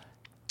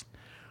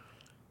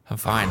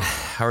fine.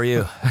 How are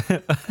you?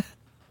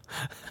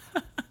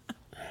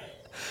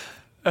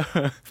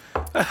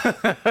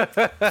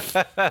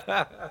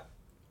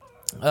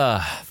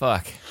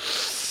 Fuck.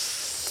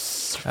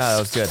 Oh, that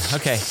was good.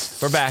 Okay,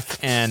 we're back,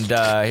 and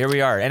here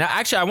we are. And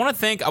I want to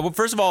thank.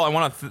 First of all,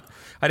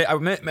 I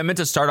meant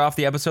to start off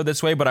the episode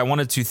this way, but I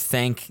wanted to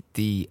thank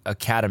the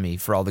Academy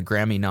for all the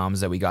Grammy noms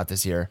that we got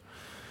this year.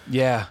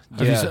 Yeah.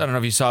 I don't know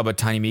if you saw, but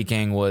Tiny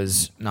Meeking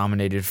was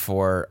nominated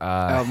for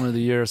Album of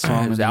the Year,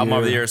 Song of the Year. Album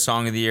of the Year,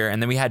 Song of the Year,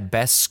 and then we had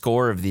Best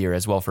Score of the Year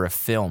as well for a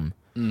film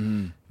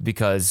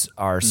because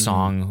our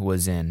song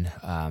was in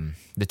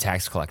The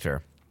Tax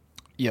Collector.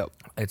 Yep.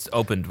 It's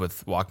opened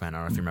with Walkman. I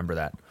don't know if you remember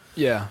that.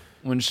 Yeah.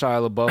 When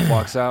Shia LaBeouf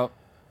walks out,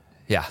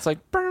 Yeah. it's like.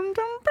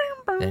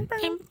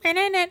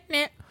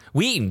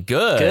 We eating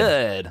good.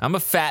 Good. I'm a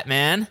fat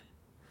man.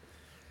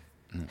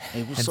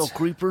 Hey, what's up,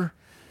 Creeper?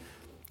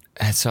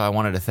 And so I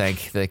wanted to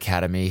thank the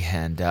Academy,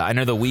 and I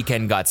know The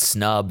Weeknd got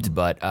snubbed,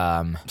 but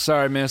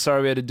Sorry, man.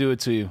 Sorry we had to do it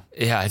to you.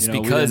 yeah, it's You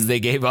know, because they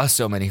gave us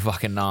so many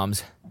fucking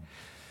noms.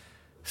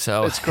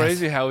 So It's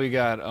crazy how we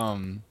got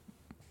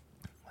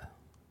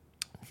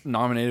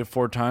nominated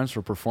 4 times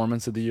for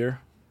Performance of the Year.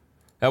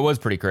 That was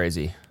pretty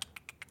crazy.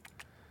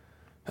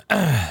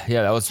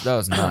 Yeah, that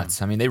was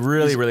nuts. I mean, they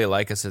really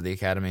like us at the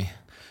Academy.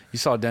 You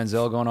saw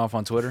Denzel going off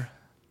on Twitter?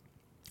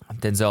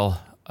 Denzel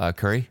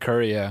Curry.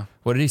 Curry, yeah.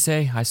 What did he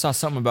say? I saw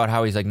something about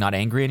how he's like not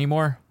angry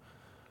anymore.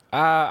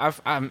 I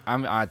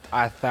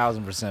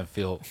 1,000%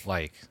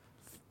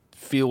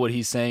 feel what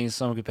he's saying in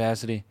some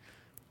capacity.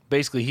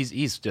 Basically,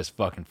 he's just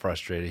fucking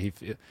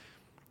frustrated.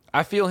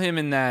 I feel him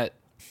in that.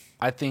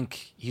 I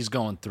think he's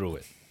going through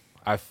it.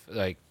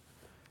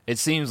 It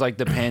seems like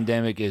the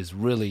pandemic is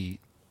really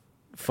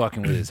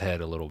fucking with his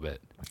head a little bit.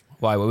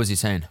 Why? What was he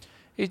saying?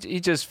 He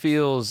just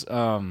feels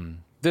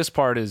this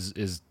part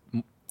is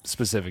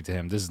specific to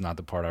him. This is not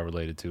the part I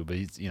related to, but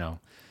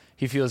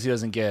he feels he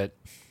doesn't get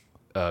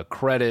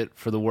credit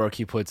for the work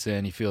he puts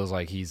in. He feels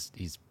like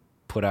he's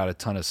put out a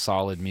ton of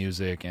solid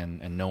music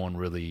and no one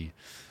really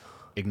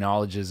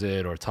acknowledges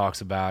it or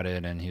talks about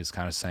it. And he was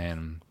kind of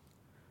saying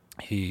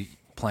he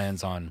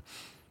plans on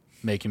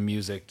making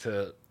music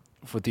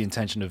with the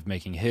intention of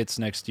making hits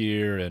next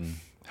year, and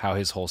how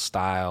his whole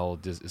style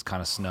is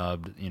kind of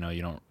snubbed.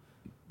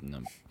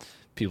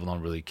 People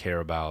don't really care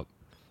about,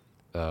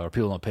 or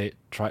people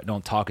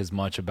don't talk as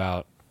much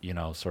about,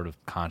 sort of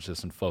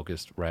conscious and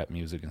focused rap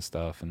music and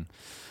stuff. And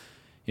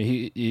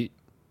he's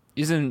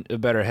in a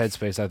better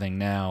headspace, I think,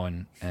 now.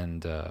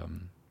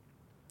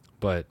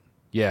 But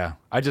yeah,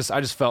 I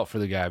just felt for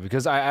the guy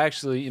because I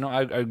actually,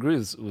 I agree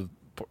with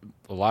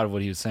a lot of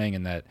what he was saying,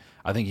 in that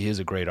I think he is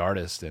a great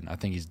artist, and I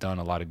think he's done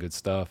a lot of good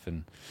stuff.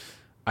 And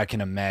I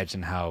can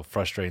imagine how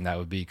frustrating that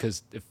would be,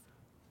 because if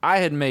I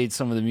had made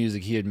some of the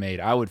music he had made,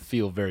 I would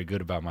feel very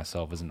good about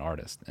myself as an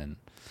artist. And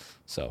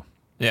so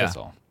that's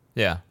all.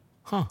 Yeah.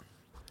 Huh.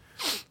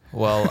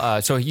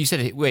 Well, so you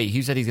said he's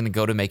going to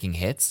go to making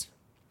hits?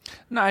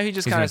 No, he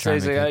just kind of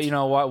says,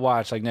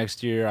 watch, like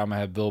next year I'm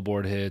gonna have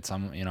Billboard hits.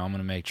 I'm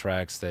gonna make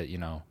tracks that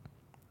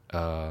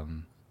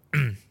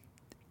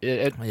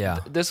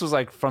This was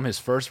like from his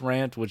first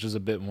rant, which was a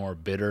bit more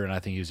bitter, and I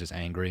think he was just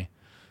angry.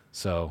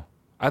 So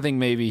I think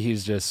maybe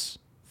he's just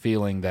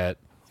feeling that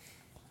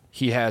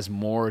he has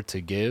more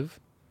to give,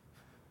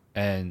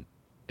 and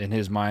in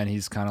his mind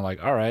he's kind of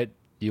like, all right,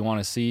 you want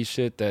to see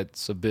shit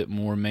that's a bit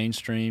more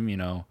mainstream,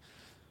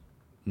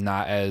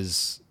 not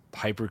as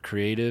hyper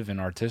creative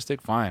and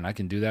artistic, fine, I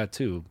can do that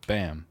too.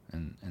 Bam.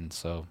 And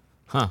so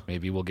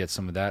maybe we'll get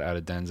some of that out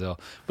of Denzel.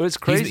 But it's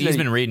crazy. He's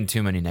been reading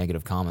too many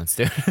negative comments,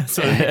 dude. That's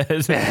what it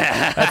is.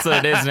 That's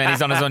what it is, man.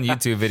 He's on his own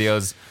YouTube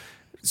videos,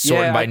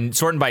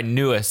 sorting by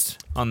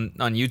newest on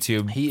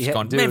YouTube. He's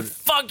going, man,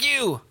 fuck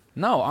you.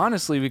 No,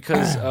 honestly,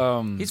 because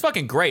he's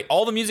fucking great.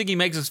 All the music he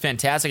makes is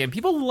fantastic, and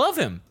people love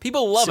him.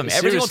 People love him.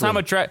 Every single time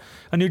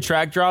a new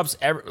track drops,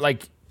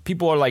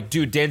 people are like,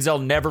 dude,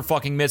 Denzel never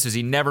fucking misses.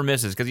 He never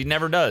misses, because he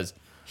never does.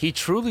 He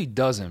truly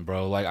doesn't,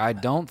 bro. Like, I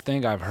don't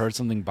think I've heard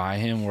something by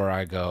him where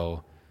I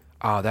go,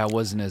 oh, that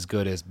wasn't as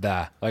good as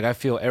that. Like, I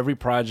feel every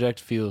project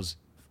feels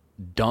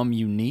dumb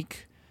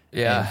unique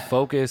and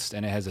focused,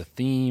 and it has a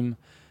theme.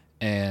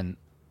 And,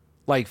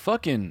 like,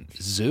 fucking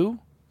Zoo,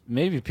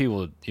 maybe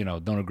people,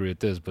 don't agree with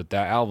this, but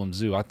that album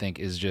Zoo, I think,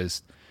 is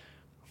just,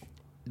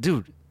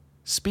 dude,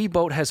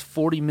 Speedboat has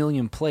 40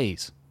 million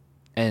plays,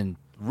 and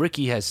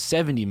Ricky has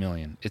 70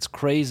 million. It's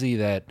crazy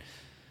that,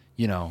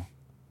 you know,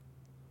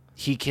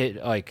 he can,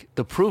 like,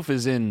 the proof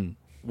is in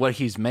what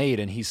he's made,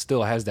 and he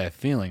still has that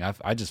feeling.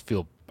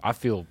 I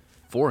feel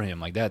for him.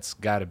 Like, that's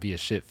got to be a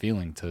shit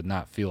feeling to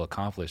not feel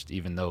accomplished,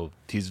 even though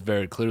he's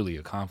very clearly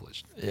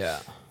accomplished. Yeah.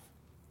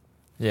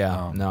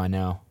 Yeah. No, I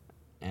know.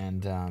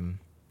 And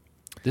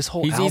this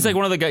whole he's like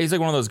one of the guys. He's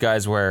like one of those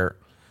guys where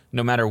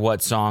no matter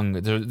what song,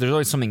 there's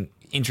always something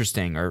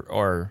interesting,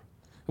 or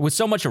with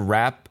so much of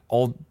rap,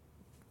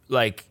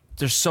 like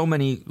there's so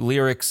many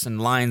lyrics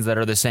and lines that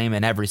are the same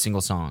in every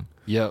single song.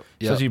 Yep.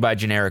 Especially by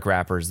generic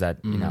rappers that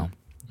you know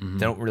they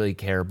don't really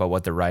care about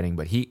what they're writing,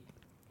 but there's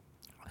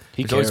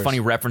cares. always funny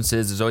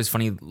references. There's always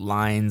funny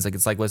lines. Like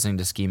it's like listening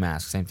to Ski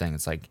Mask. Same thing.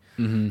 It's like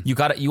you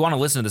want to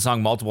listen to the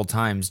song multiple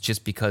times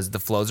just because the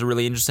flows are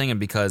really interesting and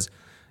because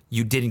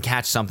you didn't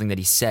catch something that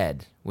he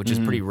said, which is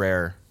pretty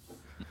rare.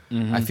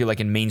 I feel like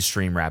in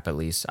mainstream rap, at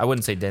least. I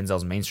wouldn't say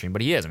Denzel's mainstream,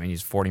 but he is. I mean,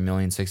 he's 40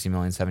 million, 60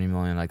 million, 70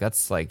 million. Like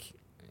that's like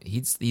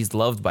he's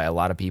loved by a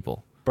lot of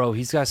people. Bro,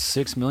 he's got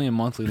 6 million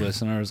monthly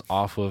listeners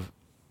off of,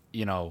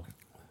 you know,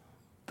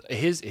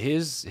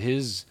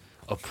 his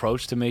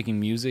approach to making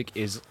music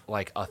is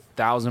like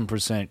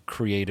 1,000%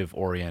 creative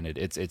oriented.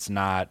 It's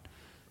not,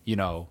 you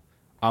know,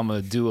 I'm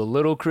gonna do a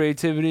little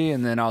creativity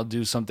and then I'll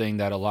do something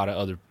that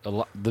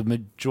the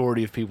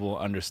majority of people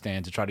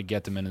understand to try to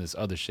get them into this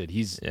other shit.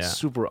 He's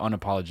super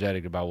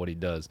unapologetic about what he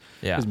does.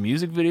 Yeah. His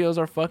music videos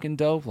are fucking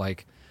dope.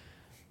 Like,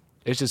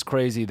 it's just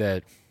crazy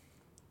that,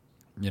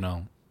 you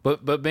know,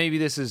 but maybe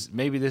this is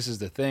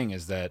the thing,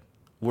 is that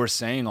we're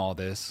saying all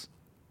this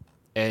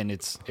and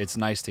it's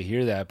nice to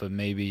hear that, but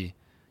maybe,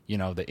 you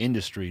know, the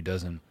industry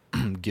doesn't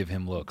give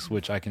him looks,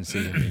 which I can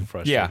see him being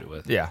frustrated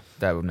with. Yeah,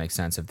 that would make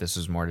sense if this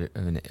was more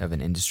of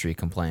an industry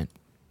complaint.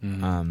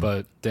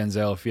 But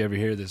Denzel, if you ever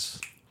hear this,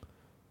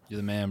 you're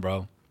the man,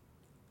 bro.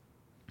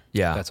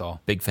 Yeah, That's all.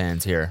 Big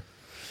fans here.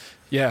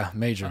 Yeah,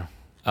 major.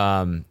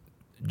 Justin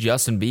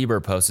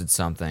Bieber posted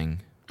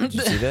something. Did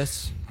you see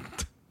this?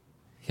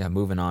 Yeah,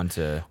 moving on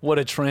to What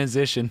a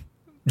transition.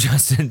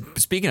 Justin.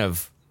 Speaking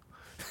of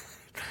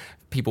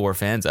people we're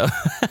fans of.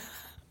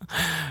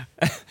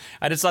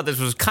 I just thought this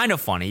was kind of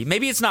funny.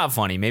 Maybe it's not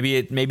funny.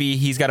 Maybe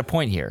he's got a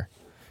point here.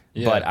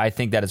 Yeah. But I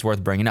think that it's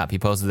worth bringing up. He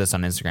posted this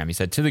on Instagram. He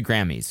said, "To the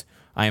Grammys,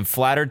 I am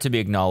flattered to be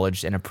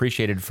acknowledged and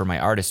appreciated for my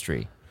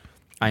artistry.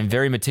 I am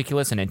very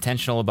meticulous and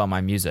intentional about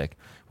my music.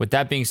 With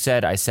that being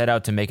said, I set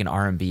out to make an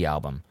R&B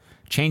album.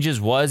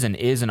 Changes was and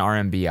is an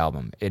R&B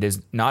album. It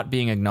is not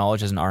being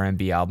acknowledged as an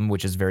R&B album,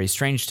 which is very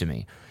strange to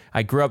me.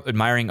 I grew up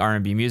admiring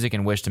R&B music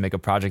and wished to make a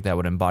project that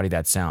would embody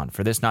that sound.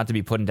 For this not to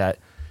be put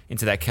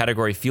into that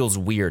category feels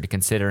weird,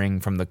 considering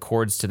from the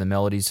chords to the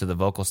melodies to the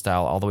vocal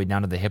style all the way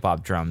down to the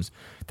hip-hop drums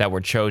that were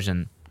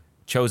chosen.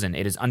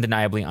 It is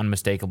undeniably,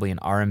 unmistakably an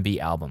R&B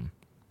album."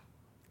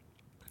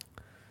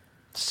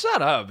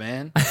 Shut up,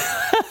 man.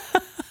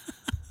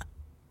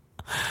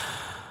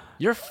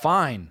 You're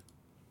fine.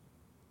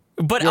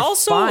 But You're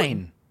also,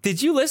 fine.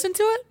 Did you listen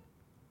to it?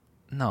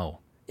 No.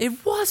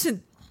 It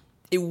wasn't.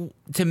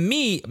 To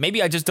me,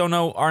 maybe I just don't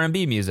know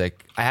R&B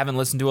music. I haven't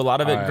listened to a lot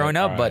of it growing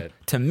up, but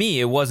to me,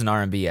 it wasn't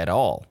R&B at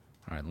all.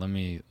 All right, let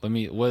me.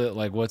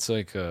 What's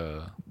like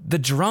the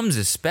drums,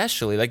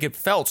 especially, like it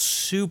felt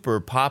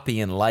super poppy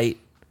and light.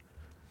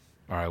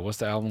 All right, what's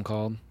the album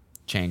called?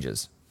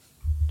 Changes.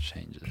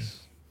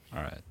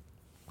 All right.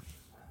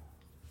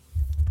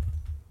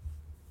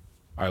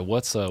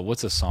 What's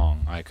a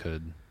song I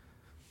could?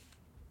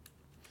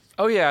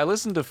 Oh yeah, I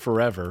listened to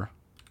Forever.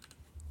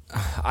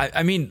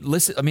 I mean,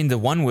 listen. I mean, the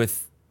one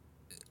with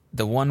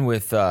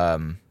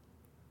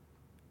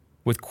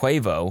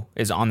Quavo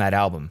is on that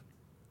album.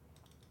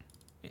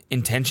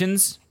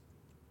 Intentions.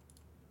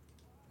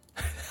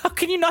 How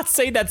can you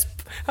say that's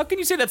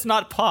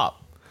not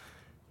pop?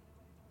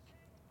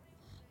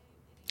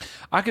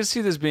 I could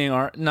see this being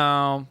art.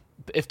 No,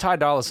 if Ty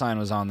Dolla $ign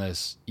was on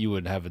this, you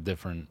would have a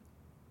different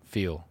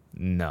feel.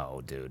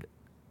 No, dude.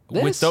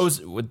 This?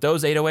 With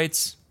those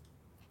 808s,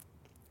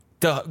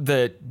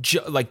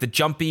 the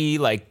jumpy,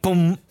 like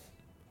boom.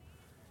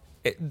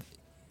 They're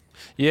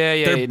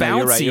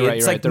bouncy. You're right,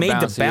 it's like They're made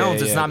bouncy. to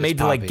bounce. It's not made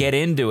to like poppy. get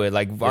into it.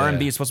 Like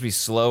R&B is supposed to be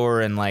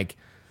slower and like.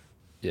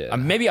 Yeah.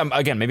 Maybe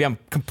I'm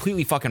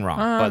completely fucking wrong.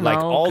 But like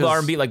no, all the 'cause-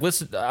 R&B, like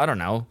listen, I don't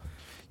know.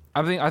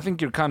 I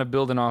think you're kind of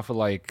building off of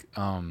like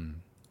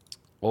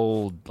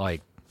old,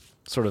 like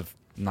sort of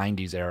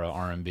 90s era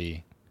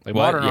R&B. Like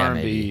What? modern Yeah,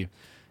 R&B,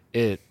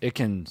 it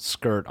can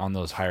skirt on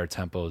those higher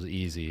tempos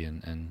easy,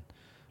 and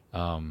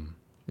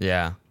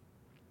Yeah.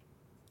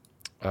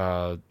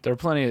 there are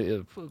plenty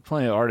of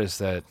artists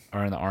that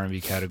are in the R&B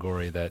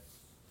category that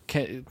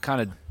can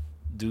kind of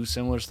do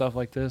similar stuff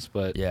like this,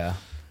 but Yeah.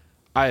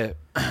 I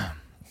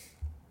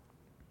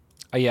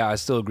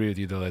still agree with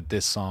you though that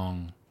this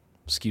song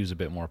skews a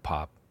bit more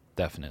pop,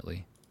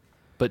 definitely.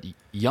 But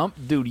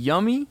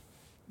Yummy,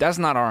 that's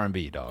not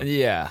R&B, dog.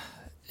 Yeah.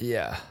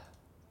 Yeah.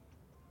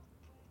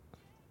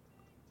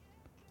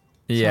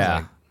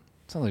 Yeah.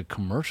 Sounds like a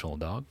commercial,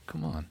 dog.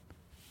 Come on.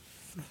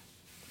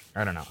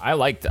 I don't know. I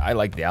liked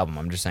the album.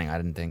 I'm just saying I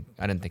didn't think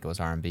it was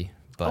R&B.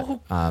 But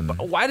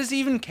But why does he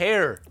even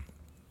care?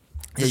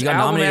 yeah, His you got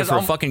album nominated has for a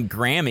alm- fucking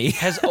Grammy.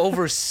 Has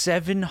over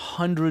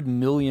 700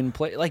 million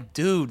play. Like,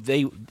 dude,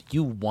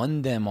 you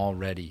won them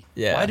already.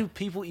 Yeah. Why do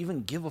people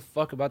even give a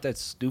fuck about that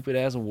stupid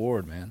ass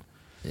award, man?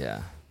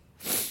 Yeah.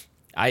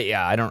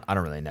 I don't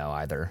really know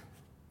either.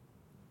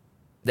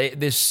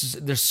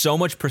 There's so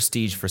much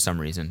prestige for some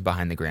reason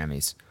behind the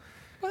Grammys.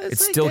 It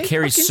still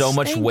carries so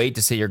much weight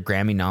to say you're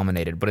Grammy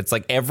nominated, but it's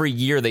like every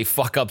year they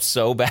fuck up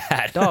so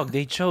bad. Dog,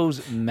 they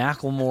chose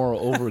Macklemore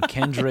over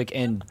Kendrick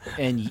and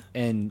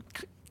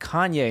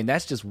Kanye, and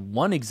that's just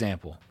one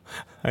example.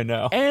 I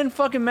know. And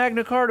fucking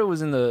Magna Carta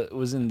was in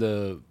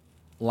the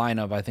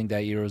lineup, I think,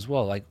 that year as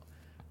well. Like,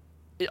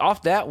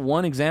 off that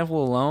one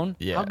example alone,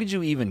 Yeah. how could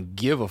you even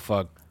give a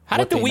fuck? How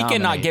did The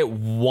Weeknd not get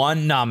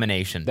one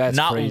nomination? That's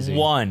not crazy.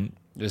 one.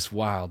 It's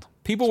wild.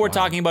 People It's were wild.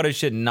 talking about his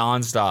shit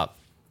nonstop.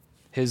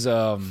 His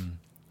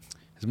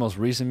most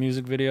recent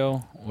music video.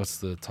 What's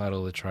the title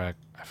of the track?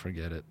 I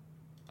forget it.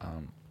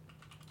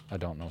 I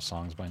don't know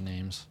songs by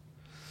names.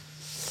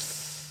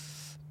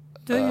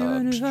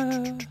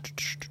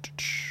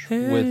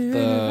 With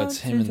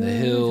it's him in the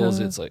hills.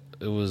 It's like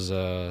it was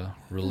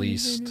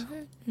released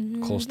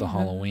close to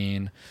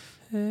Halloween.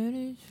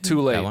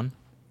 Too late. That one?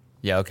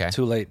 Yeah, okay.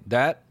 Too late.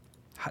 That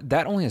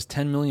only has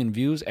 10 million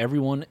views.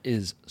 Everyone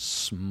is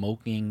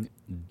smoking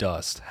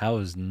dust. How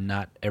is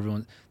not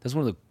everyone? That's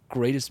one of the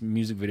greatest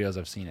music videos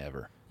I've seen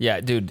ever. Yeah,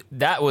 dude,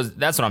 that's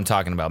what I'm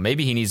talking about.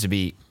 Maybe he needs to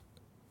be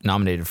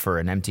nominated for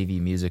an MTV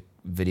Music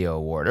Video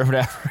Award or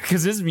whatever,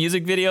 because his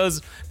music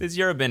videos this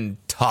year have been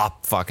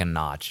top fucking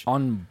notch.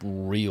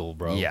 Unreal,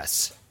 bro.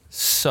 Yes,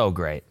 so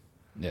great.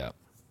 Yeah.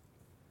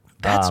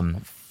 That's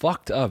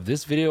fucked up.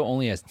 This video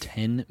only has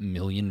 10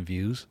 million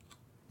views.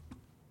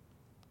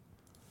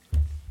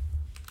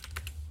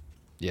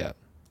 Yeah.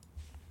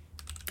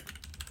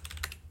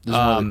 This is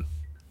one of the-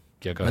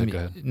 yeah, go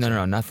ahead.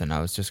 No, nothing. I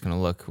was just gonna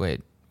look.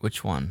 Wait,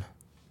 which one?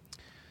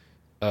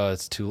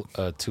 It's too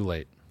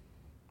late.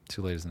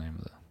 Too late is the name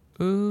of the.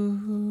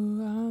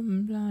 Ooh,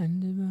 I'm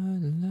blinded by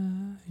the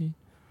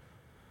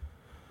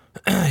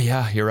light.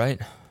 Yeah, you're right.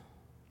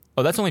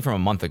 Oh, that's only from a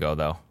month ago,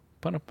 though.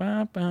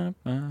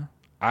 Ba-da-ba-ba-ba.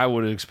 I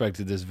would have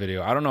expected this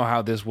video. I don't know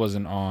how this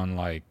wasn't on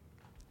like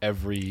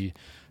every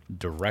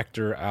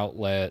director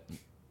outlet.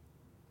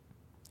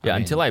 Yeah, I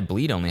mean, Until I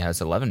Bleed only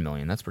has 11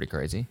 million. That's pretty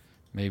crazy.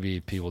 maybe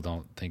people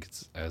don't think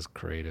it's as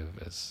creative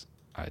as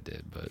I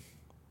did, but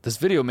this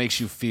video makes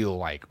you feel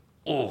like,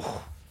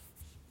 oh,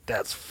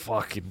 that's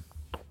fucking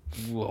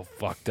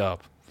fucked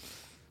up.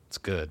 It's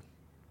good.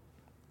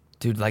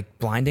 Dude, like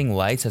Blinding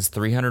Lights has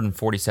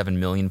 347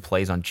 million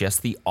plays on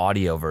just the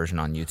audio version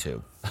on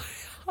YouTube.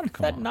 How did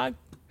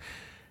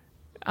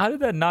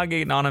that not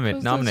get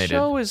nominated? The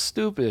show is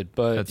stupid,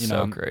 but That's you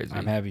know, so crazy.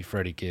 I'm happy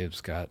Freddie Gibbs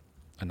got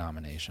a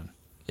nomination.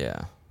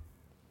 Yeah.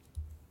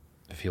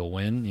 If he'll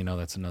win, you know,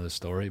 that's another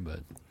story, but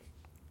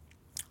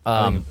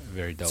I think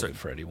very dope so- that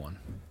Freddie won.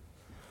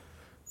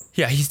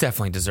 Yeah, he's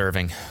definitely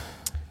deserving.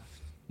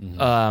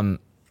 Mm-hmm.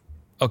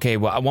 Okay,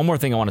 well, one more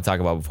thing I want to talk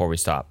about before we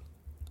stop.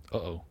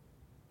 Uh-oh.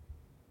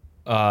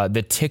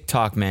 The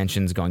TikTok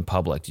mansion's going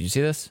public. Did you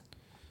see this?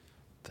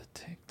 The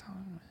TikTok?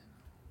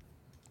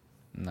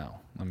 No,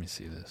 let me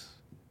see this.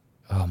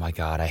 Oh my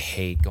God, I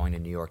hate going to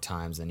New York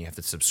Times and you have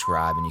to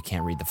subscribe and you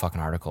can't read the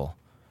fucking article.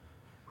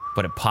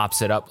 But it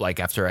pops it up like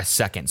after a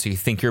second. So you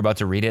think you're about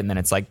to read it and then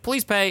it's like,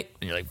 please pay.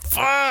 And you're like,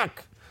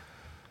 fuck.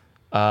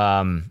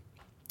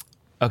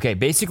 Okay,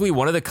 basically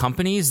one of the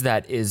companies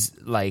that is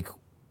like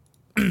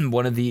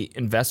one of the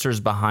investors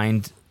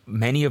behind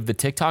many of the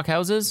TikTok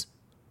houses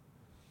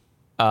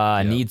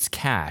needs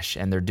cash.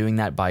 And they're doing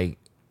that by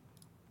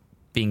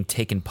being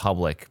taken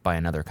public by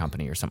another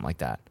company or something like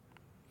that.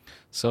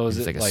 So is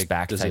It's it like a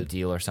SPAC does type it,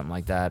 deal or something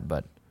like that.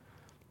 But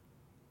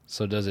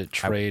so does it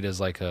trade as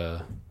like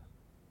a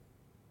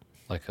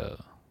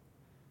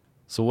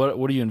so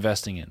what are you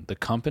investing in? The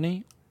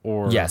company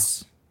or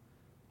yes.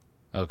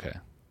 Okay.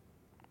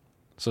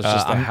 So it's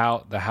just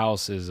the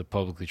house is a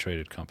publicly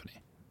traded company.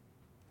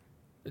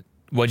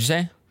 What'd you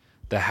say?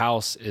 The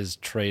house is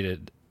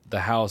traded. The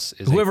house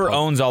is Whoever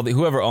owns all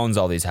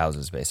these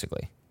houses,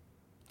 basically.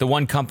 The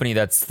one company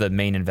that's the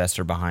main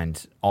investor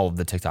behind all of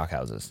the TikTok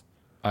houses.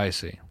 I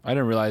see. I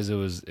didn't realize it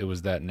was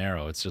that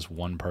narrow. It's just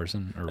one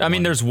person. I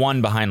mean, there's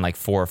one behind like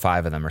 4 or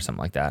 5 of them or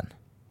something like that.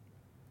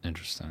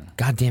 Interesting.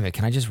 God damn it!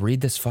 Can I just read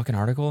this fucking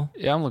article?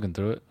 Yeah, I'm looking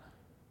through it.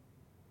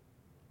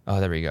 Oh,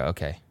 there we go.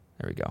 Okay,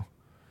 there we go.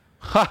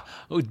 Ha!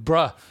 Oh,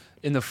 bruh.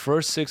 In the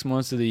first 6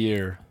 months of the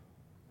year,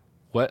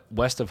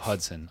 West of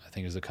Hudson, I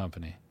think is the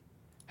company,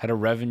 had a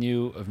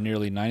revenue of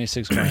nearly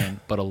 96 grand,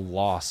 but a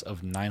loss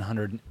of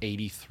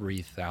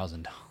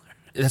 $983,000.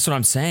 That's what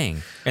I'm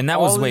saying. And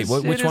that was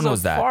which one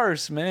was that?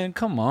 Farce, man.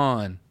 Come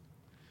on.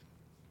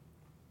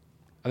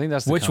 I think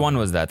that's the Which company. one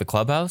was that? The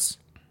Clubhouse?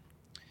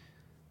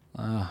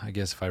 I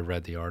guess if I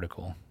read the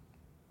article.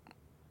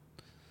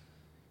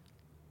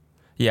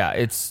 Yeah,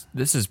 it's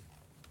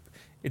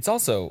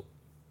also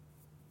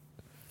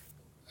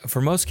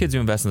For most kids who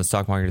invest in the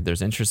stock market,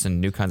 there's interest in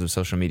new kinds of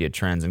social media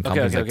trends and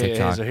companies like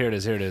TikTok. So here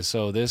it is.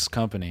 So this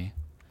company,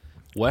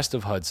 West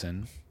of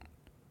Hudson,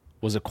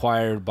 was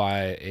acquired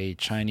by a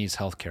Chinese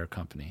healthcare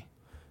company.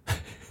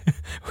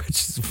 Which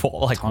is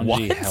like Tongji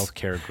what?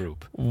 Healthcare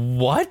Group.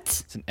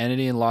 What? It's an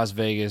entity in Las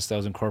Vegas that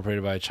was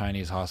incorporated by a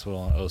Chinese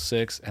hospital in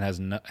 2006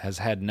 and has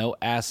had no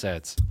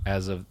assets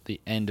as of the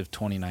end of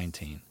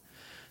 2019.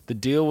 The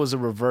deal was a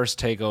reverse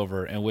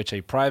takeover in which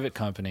a private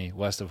company,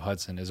 West of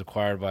Hudson, is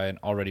acquired by an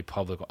already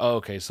public. Oh,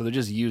 okay, so they're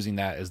just using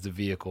that as the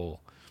vehicle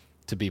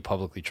to be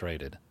publicly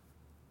traded.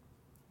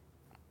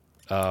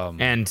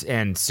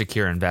 And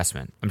secure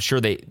investment. I'm sure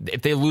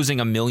if they're losing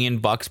 $1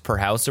 million per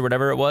house or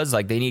whatever it was,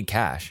 like they need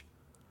cash.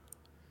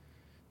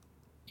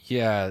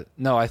 Yeah,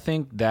 no, I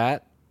think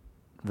that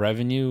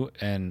revenue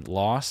and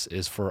loss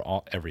is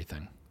for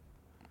everything.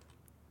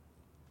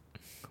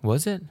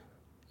 Was it?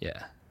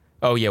 Yeah.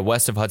 Oh yeah,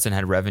 West of Hudson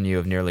had revenue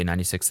of nearly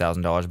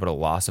 $96,000, but a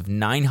loss of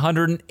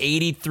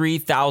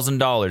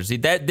 $983,000. See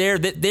that there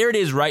it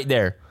is right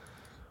there.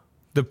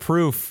 The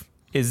proof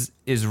is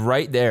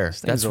right there.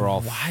 Things are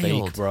all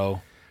fake,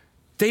 bro.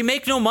 They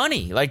make no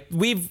money. Like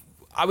we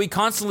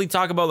constantly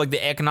talk about like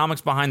the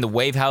economics behind the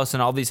Wave House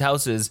and all these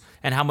houses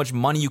and how much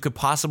money you could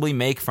possibly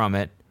make from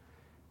it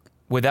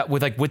with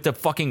the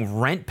fucking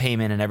rent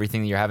payment and everything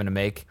that you're having to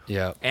make.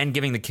 Yeah. And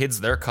giving the kids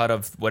their cut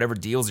of whatever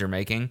deals you're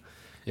making.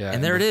 Yeah.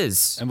 And there it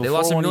is. They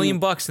lost $1 million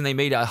and they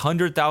made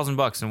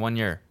 $100,000 in 1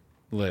 year.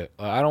 Look,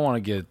 I don't want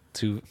to get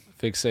too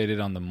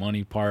fixated on the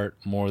money part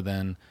more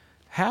than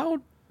how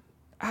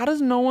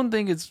does no one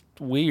think it's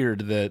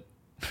weird that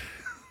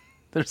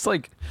there's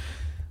like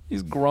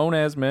these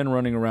grown-ass men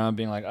running around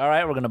being like, all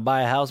right, we're going to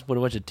buy a house, put a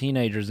bunch of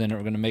teenagers in it,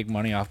 we're going to make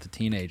money off the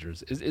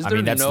teenagers.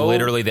 That's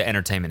literally the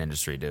entertainment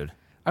industry, dude.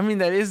 I mean,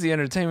 that is the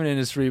entertainment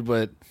industry,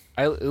 but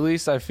at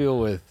least I feel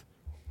with,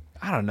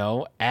 I don't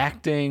know,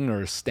 acting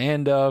or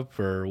stand-up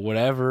or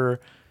whatever,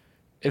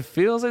 it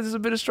feels like there's a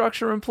bit of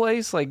structure in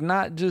place, like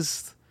not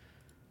just,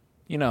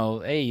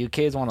 hey, you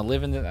kids want to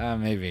live in the...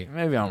 maybe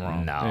I'm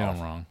wrong. No. Maybe I'm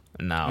wrong.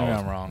 No. Maybe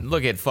I'm wrong.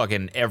 Look at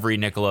fucking every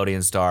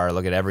Nickelodeon star.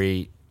 Look at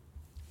every...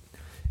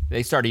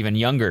 They start even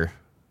younger.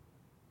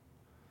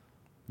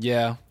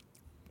 Yeah.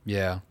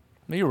 You're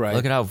right.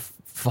 Look at how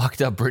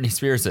fucked up Britney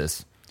Spears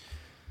is.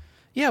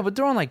 Yeah, but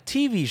they're on like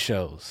TV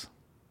shows.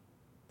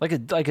 Like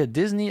a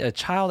Disney, a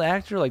child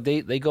actor, like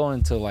they go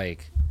into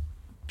like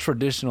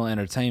traditional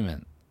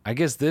entertainment. I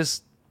guess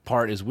this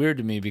part is weird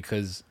to me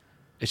because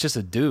it's just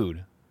a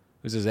dude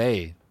who says,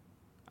 hey,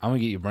 I'm going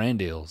to get you brand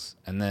deals.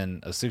 And then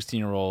a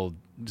 16-year-old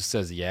just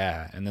says,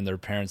 yeah. And then their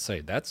parents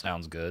say, that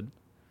sounds good.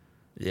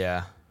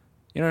 Yeah.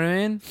 You know what I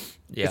mean?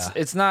 Yeah.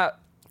 It's not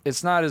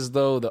as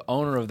though the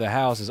owner of the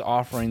house is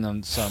offering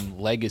them some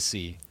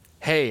legacy.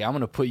 Hey, I'm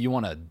going to put you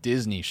on a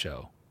Disney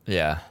show.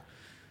 Yeah.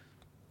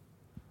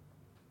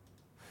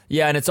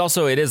 Yeah, and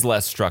it is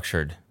less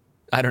structured.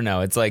 I don't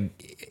know. It's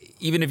like,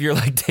 even if you're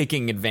like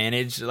taking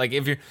advantage, like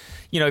if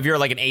you're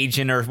like an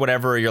agent or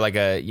whatever, or you're like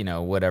a,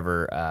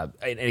 an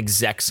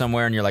exec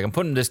somewhere and you're like, I'm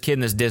putting this kid in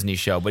this Disney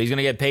show, but he's going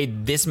to get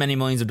paid this many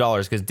millions of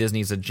dollars because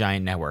Disney's a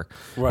giant network.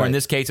 Right. Or in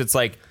this case, it's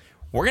like,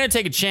 we're going to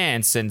take a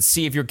chance and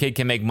see if your kid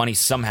can make money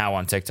somehow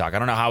on TikTok. I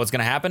don't know how it's going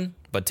to happen,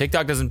 but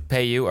TikTok doesn't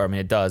pay you, or I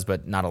mean, it does,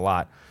 but not a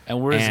lot. And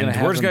we're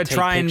just going to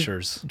try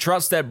pictures. And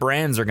trust that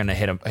brands are going to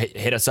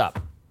hit us up.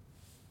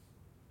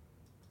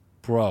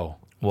 Bro.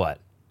 What?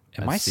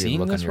 Am I seeing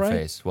look this on your right?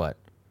 face. What?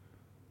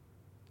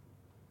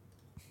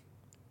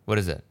 What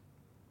is it?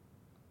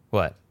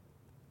 What?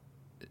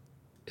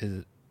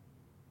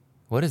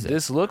 What is it?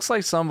 This looks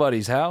like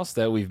somebody's house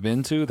that we've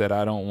been to that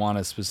I don't want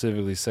to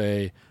specifically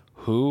say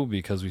who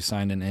because we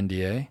signed an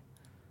NDA.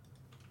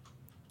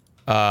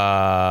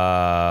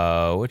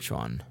 Which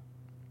one?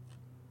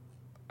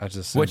 I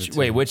just sent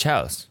which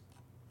house?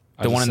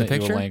 The one in the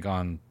picture? You a link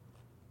on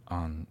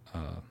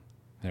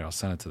here, I'll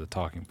send it to the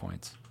talking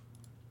points.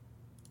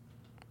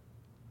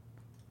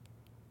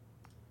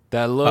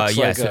 That looks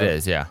yes, it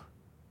is. Yeah.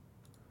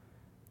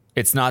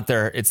 It's not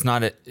it's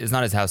not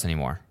his house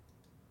anymore.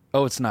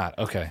 Oh, it's not.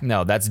 Okay.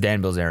 No, that's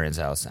Dan Bilzerian's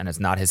house, and it's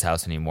not his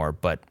house anymore.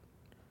 But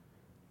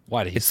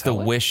why did he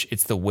sell it?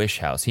 It's the Wish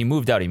house. He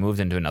moved out. He moved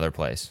into another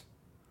place.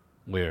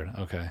 Weird.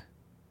 Okay.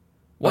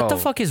 What the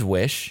fuck is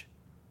Wish?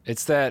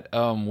 It's that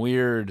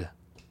weird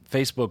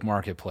Facebook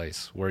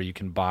marketplace where you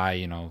can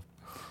buy,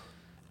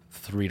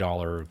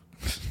 $3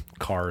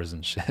 cars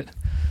and shit.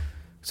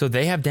 So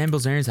they have Dan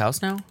Bilzerian's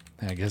house now?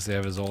 I guess they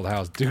have his old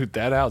house. Dude,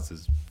 that house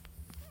is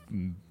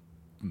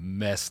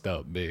messed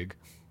up big.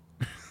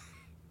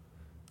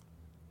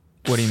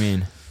 What do you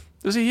mean?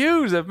 This is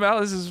huge.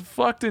 This is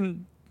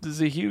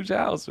a huge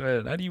house,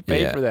 man. How do you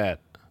pay for that?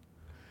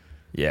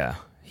 Yeah.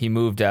 He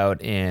moved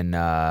out in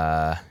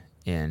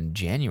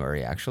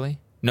January, actually.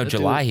 No,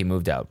 July he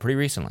moved out pretty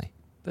recently.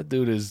 That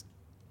dude is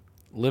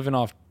living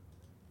off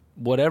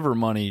whatever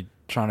money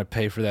trying to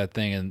pay for that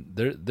thing, and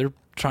they're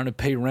trying to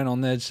pay rent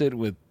on that shit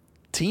with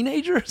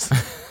teenagers?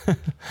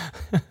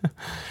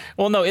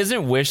 Well, no,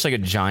 isn't Wish like a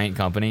giant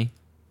company?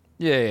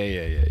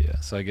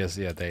 Yeah. So I guess,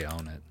 they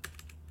own it.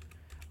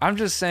 I'm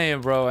just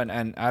saying, bro,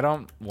 and I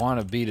don't want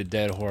to beat a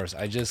dead horse.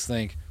 I just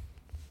think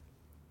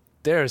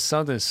there is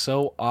something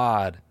so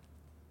odd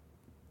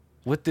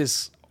with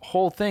this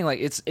whole thing. Like,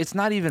 it's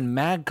not even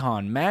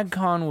MagCon.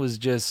 MagCon was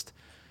just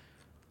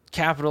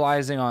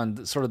capitalizing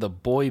on sort of the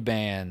boy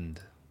band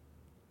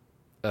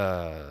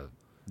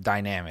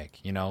dynamic,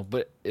 you know?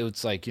 But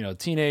it's like, you know,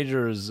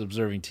 teenagers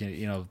observing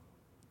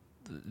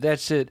that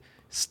shit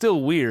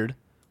still weird.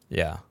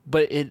 Yeah.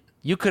 But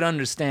you could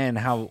understand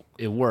how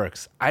it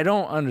works. I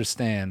don't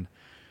understand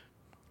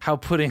how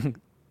putting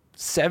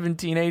 7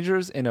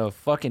 teenagers in a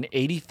fucking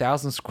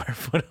 80,000 square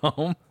foot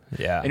home.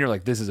 Yeah. And you're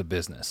like, this is a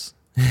business.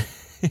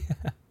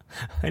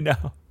 I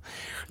know.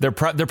 They're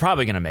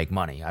probably going to make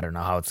money. I don't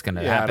know how it's going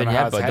to happen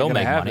yet, but they'll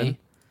make money.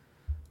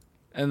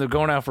 And they're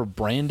going out for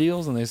brand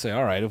deals, and they say,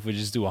 all right, if we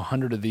just do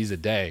 100 of these a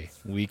day,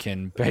 we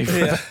can pay for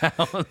the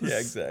house. Yeah,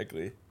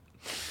 exactly.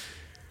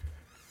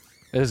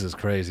 This is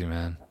crazy,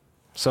 man.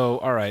 So,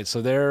 all right,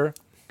 so they're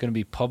going to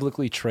be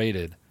publicly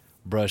traded.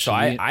 Bruh, So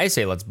I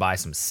say let's buy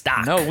some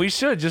stock. No, we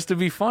should, just to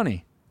be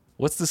funny.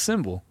 What's the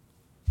symbol?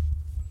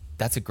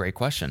 That's a great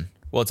question.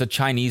 Well, it's a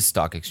Chinese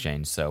stock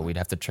exchange, so we'd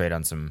have to trade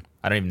on some.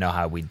 I don't even know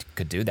how we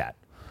could do that.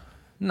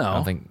 No. I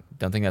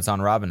don't think that's on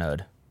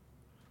Robinhood.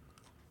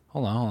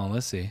 Hold on.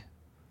 Let's see.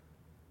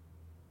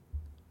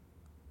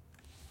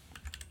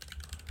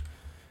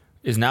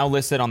 Is now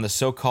listed on the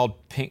so-called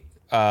pink.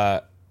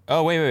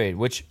 Wait.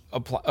 Wait.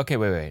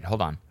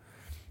 Hold on.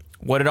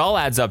 What it all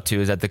adds up to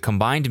is that the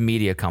combined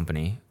media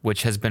company,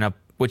 which has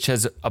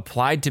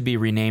applied to be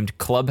renamed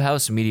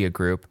Clubhouse Media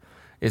Group,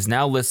 is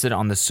now listed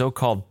on the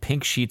so-called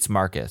Pink Sheets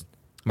market.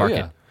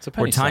 Yeah. It's a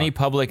penny where tiny stock.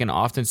 public and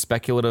often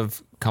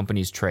speculative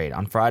companies trade.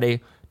 On Friday,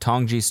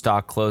 Tongji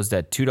stock closed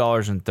at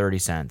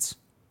 $2.30.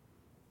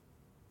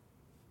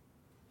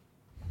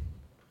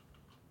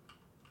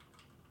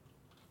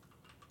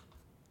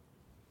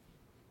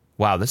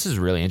 Wow, this is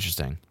really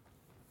interesting.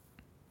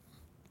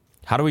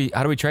 How do we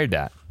trade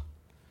that?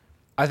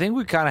 I think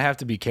we kind of have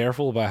to be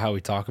careful about how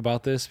we talk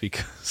about this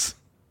because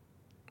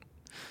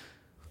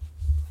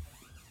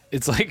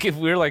it's like if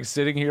we're like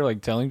sitting here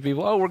like telling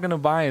people, oh, we're going to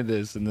buy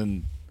this. And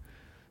then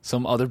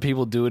some other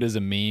people do it as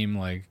a meme.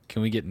 Like,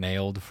 can we get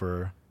nailed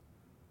for...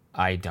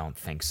 I don't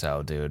think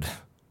so, dude.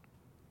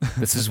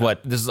 This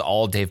is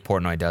all Dave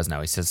Portnoy does now.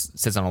 He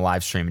sits on a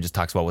live stream and just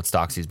talks about what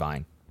stocks he's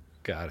buying.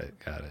 Got it.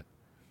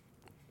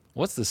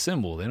 What's the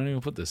symbol? They don't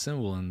even put the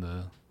symbol in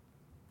the...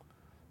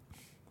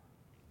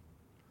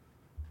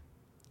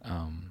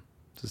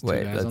 Just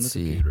two guys on the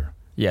computer.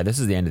 Yeah, this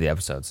is the end of the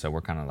episode, so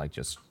we're kind of like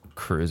just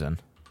cruising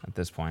at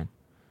this point.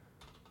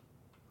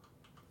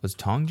 Was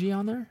Tongji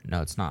on there?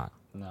 No, it's not.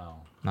 No.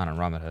 Not on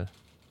Robinhood.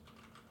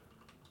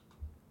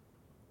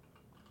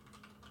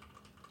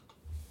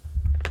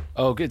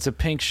 Oh, it's a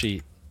pink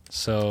sheet.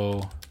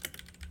 So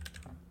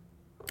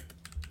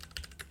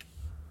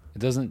it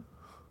doesn't...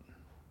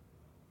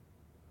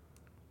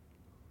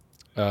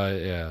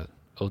 yeah.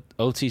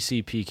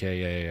 OTC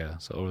PK, yeah.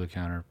 So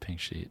over-the-counter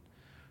pink sheet.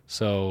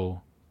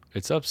 So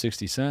it's up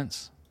 60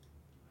 cents.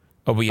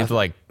 Oh, but you have to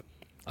like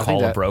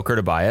call a broker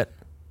to buy it,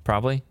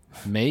 probably?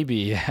 Maybe,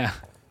 yeah.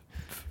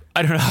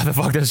 I don't know how the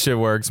fuck this shit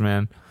works,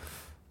 man.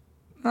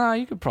 Nah,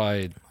 you could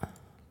probably...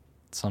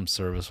 Some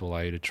service will allow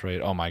you to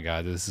trade. Oh my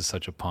God, this is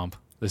such a pump.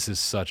 This is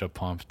such a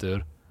pump,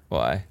 dude.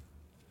 Why?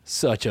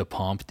 Such a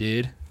pump,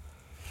 dude.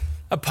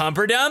 A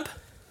pumper dump?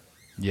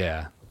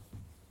 Yeah.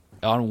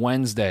 On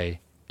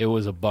Wednesday, it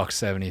was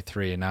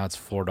 $1.73, and now it's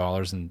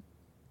 $4.20.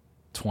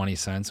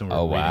 And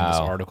we're reading this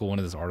article. When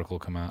did this article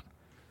come out?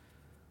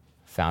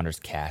 Founders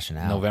cashing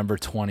out. November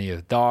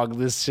 20th. Dog,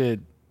 this shit.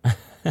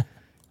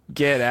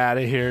 Get out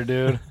of here,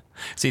 dude.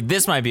 See,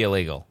 this might be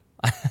illegal.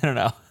 I don't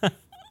know.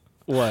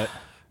 What?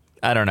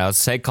 I don't know.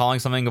 Say calling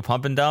something a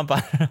pump and dump?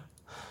 Or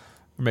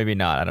maybe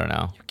not. I don't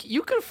know.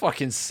 You could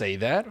fucking say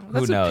that.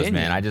 That's Who knows,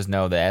 opinion. man? I just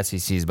know the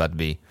SEC is about to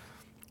be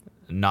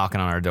knocking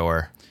on our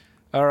door.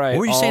 All right. What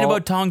were you saying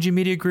about Tongji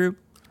Media Group?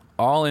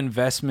 All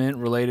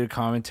investment-related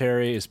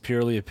commentary is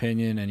purely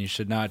opinion, and you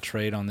should not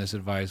trade on this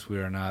advice. We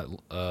are not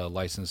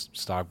licensed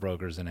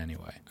stockbrokers in any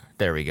way.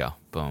 There we go.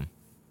 Boom.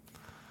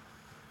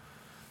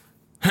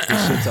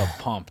 This shit's a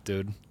pump,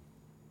 dude.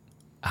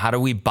 How do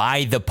we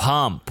buy the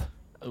pump?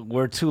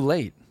 We're too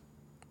late.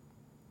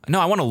 No,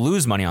 I want to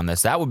lose money on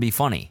this. That would be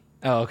funny.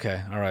 Oh,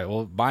 okay. All right.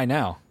 Well, buy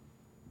now.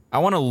 I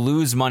want to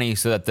lose money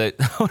so that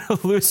I want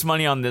to lose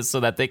money on this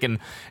so that they can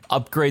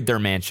upgrade their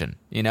mansion.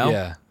 You know?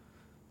 Yeah.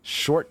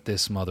 Short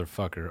this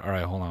motherfucker. All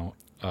right, hold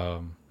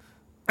on.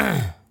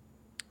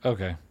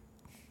 Okay.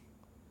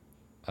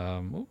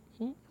 Ooh.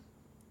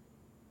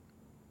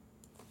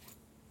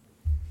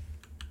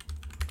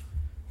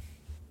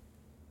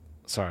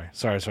 Sorry.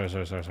 Shout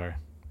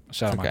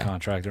out my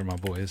contractor. My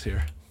boy is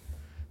here.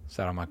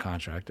 Shout out my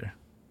contractor.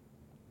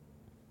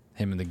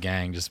 Him and the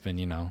gang just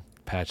been,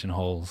 patching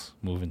holes,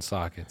 moving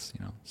sockets.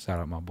 Shout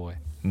out my boy.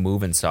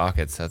 Moving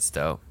sockets. That's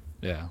dope.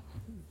 Yeah.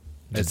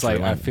 Just It's like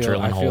I feel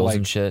holes like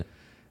and shit.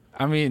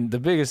 I mean, the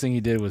biggest thing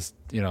he did was,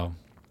 he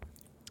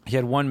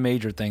had one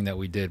major thing that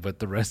we did, but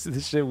the rest of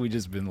the shit we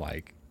just been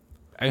like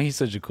I mean, he's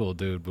such a cool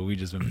dude, but we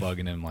just been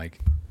bugging him like,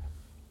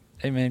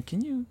 hey man,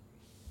 can you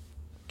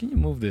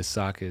move this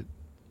socket?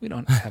 We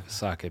don't have a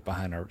socket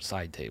behind our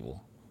side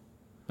table.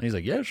 And he's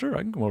like, yeah, sure,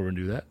 I can come over and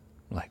do that.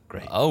 I'm like,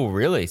 great. Oh,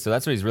 really? So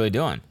that's what he's really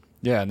doing.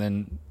 Yeah, and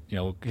then,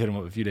 we'll hit him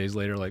up a few days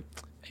later, like,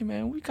 hey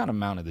man, we kind of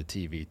mounted the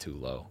TV too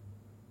low.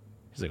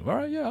 He's like, all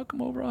right, yeah, I'll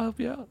come over, I'll help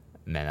you out.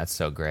 Man, that's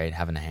so great,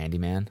 having a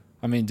handyman.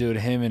 I mean, dude,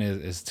 him and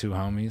his two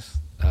homies,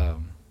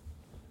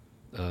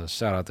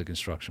 shout out the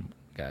construction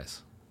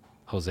guys,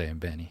 Jose and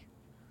Benny.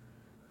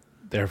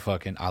 They're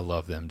fucking, I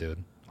love them,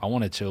 dude. I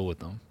want to chill with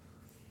them.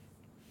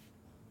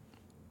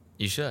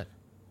 You should.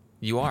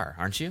 You are,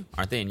 aren't you?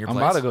 Aren't they in your I'm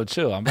place? about to go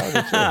chill.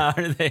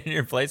 Are they in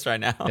your place right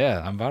now?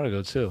 Yeah, I'm about to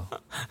go chill.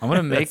 I'm going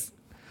to make,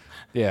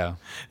 yeah.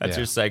 That's yeah.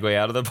 your segue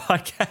out of the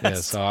podcast. Yeah,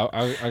 so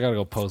I got to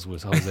go post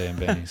with Jose and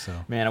Benny, so.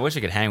 Man, I wish I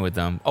could hang with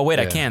them. Oh, wait,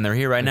 I Yeah. can. They're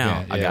here right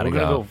now. Yeah, I got to we're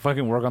gonna go. go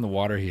fucking work on the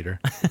water heater.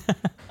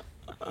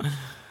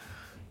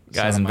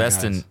 Guys, Son of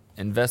my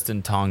invest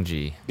in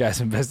Tongji.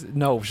 Guys, invest.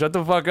 No, shut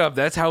the fuck up.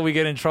 That's how we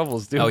get in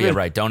troubles, dude. Oh, yeah,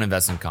 right. Don't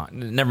invest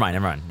in Never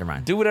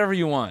mind. Do whatever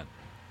you want.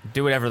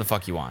 Do whatever the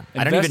fuck you want.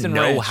 I don't Invest even in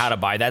know ranch. how to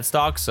buy that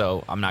stock,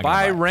 so I'm not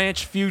Buy going to buy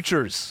ranch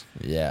futures.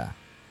 it. Yeah.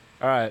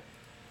 All right.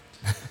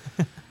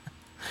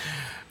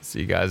 See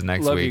you guys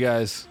next Love week. you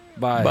guys.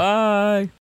 Bye. Bye.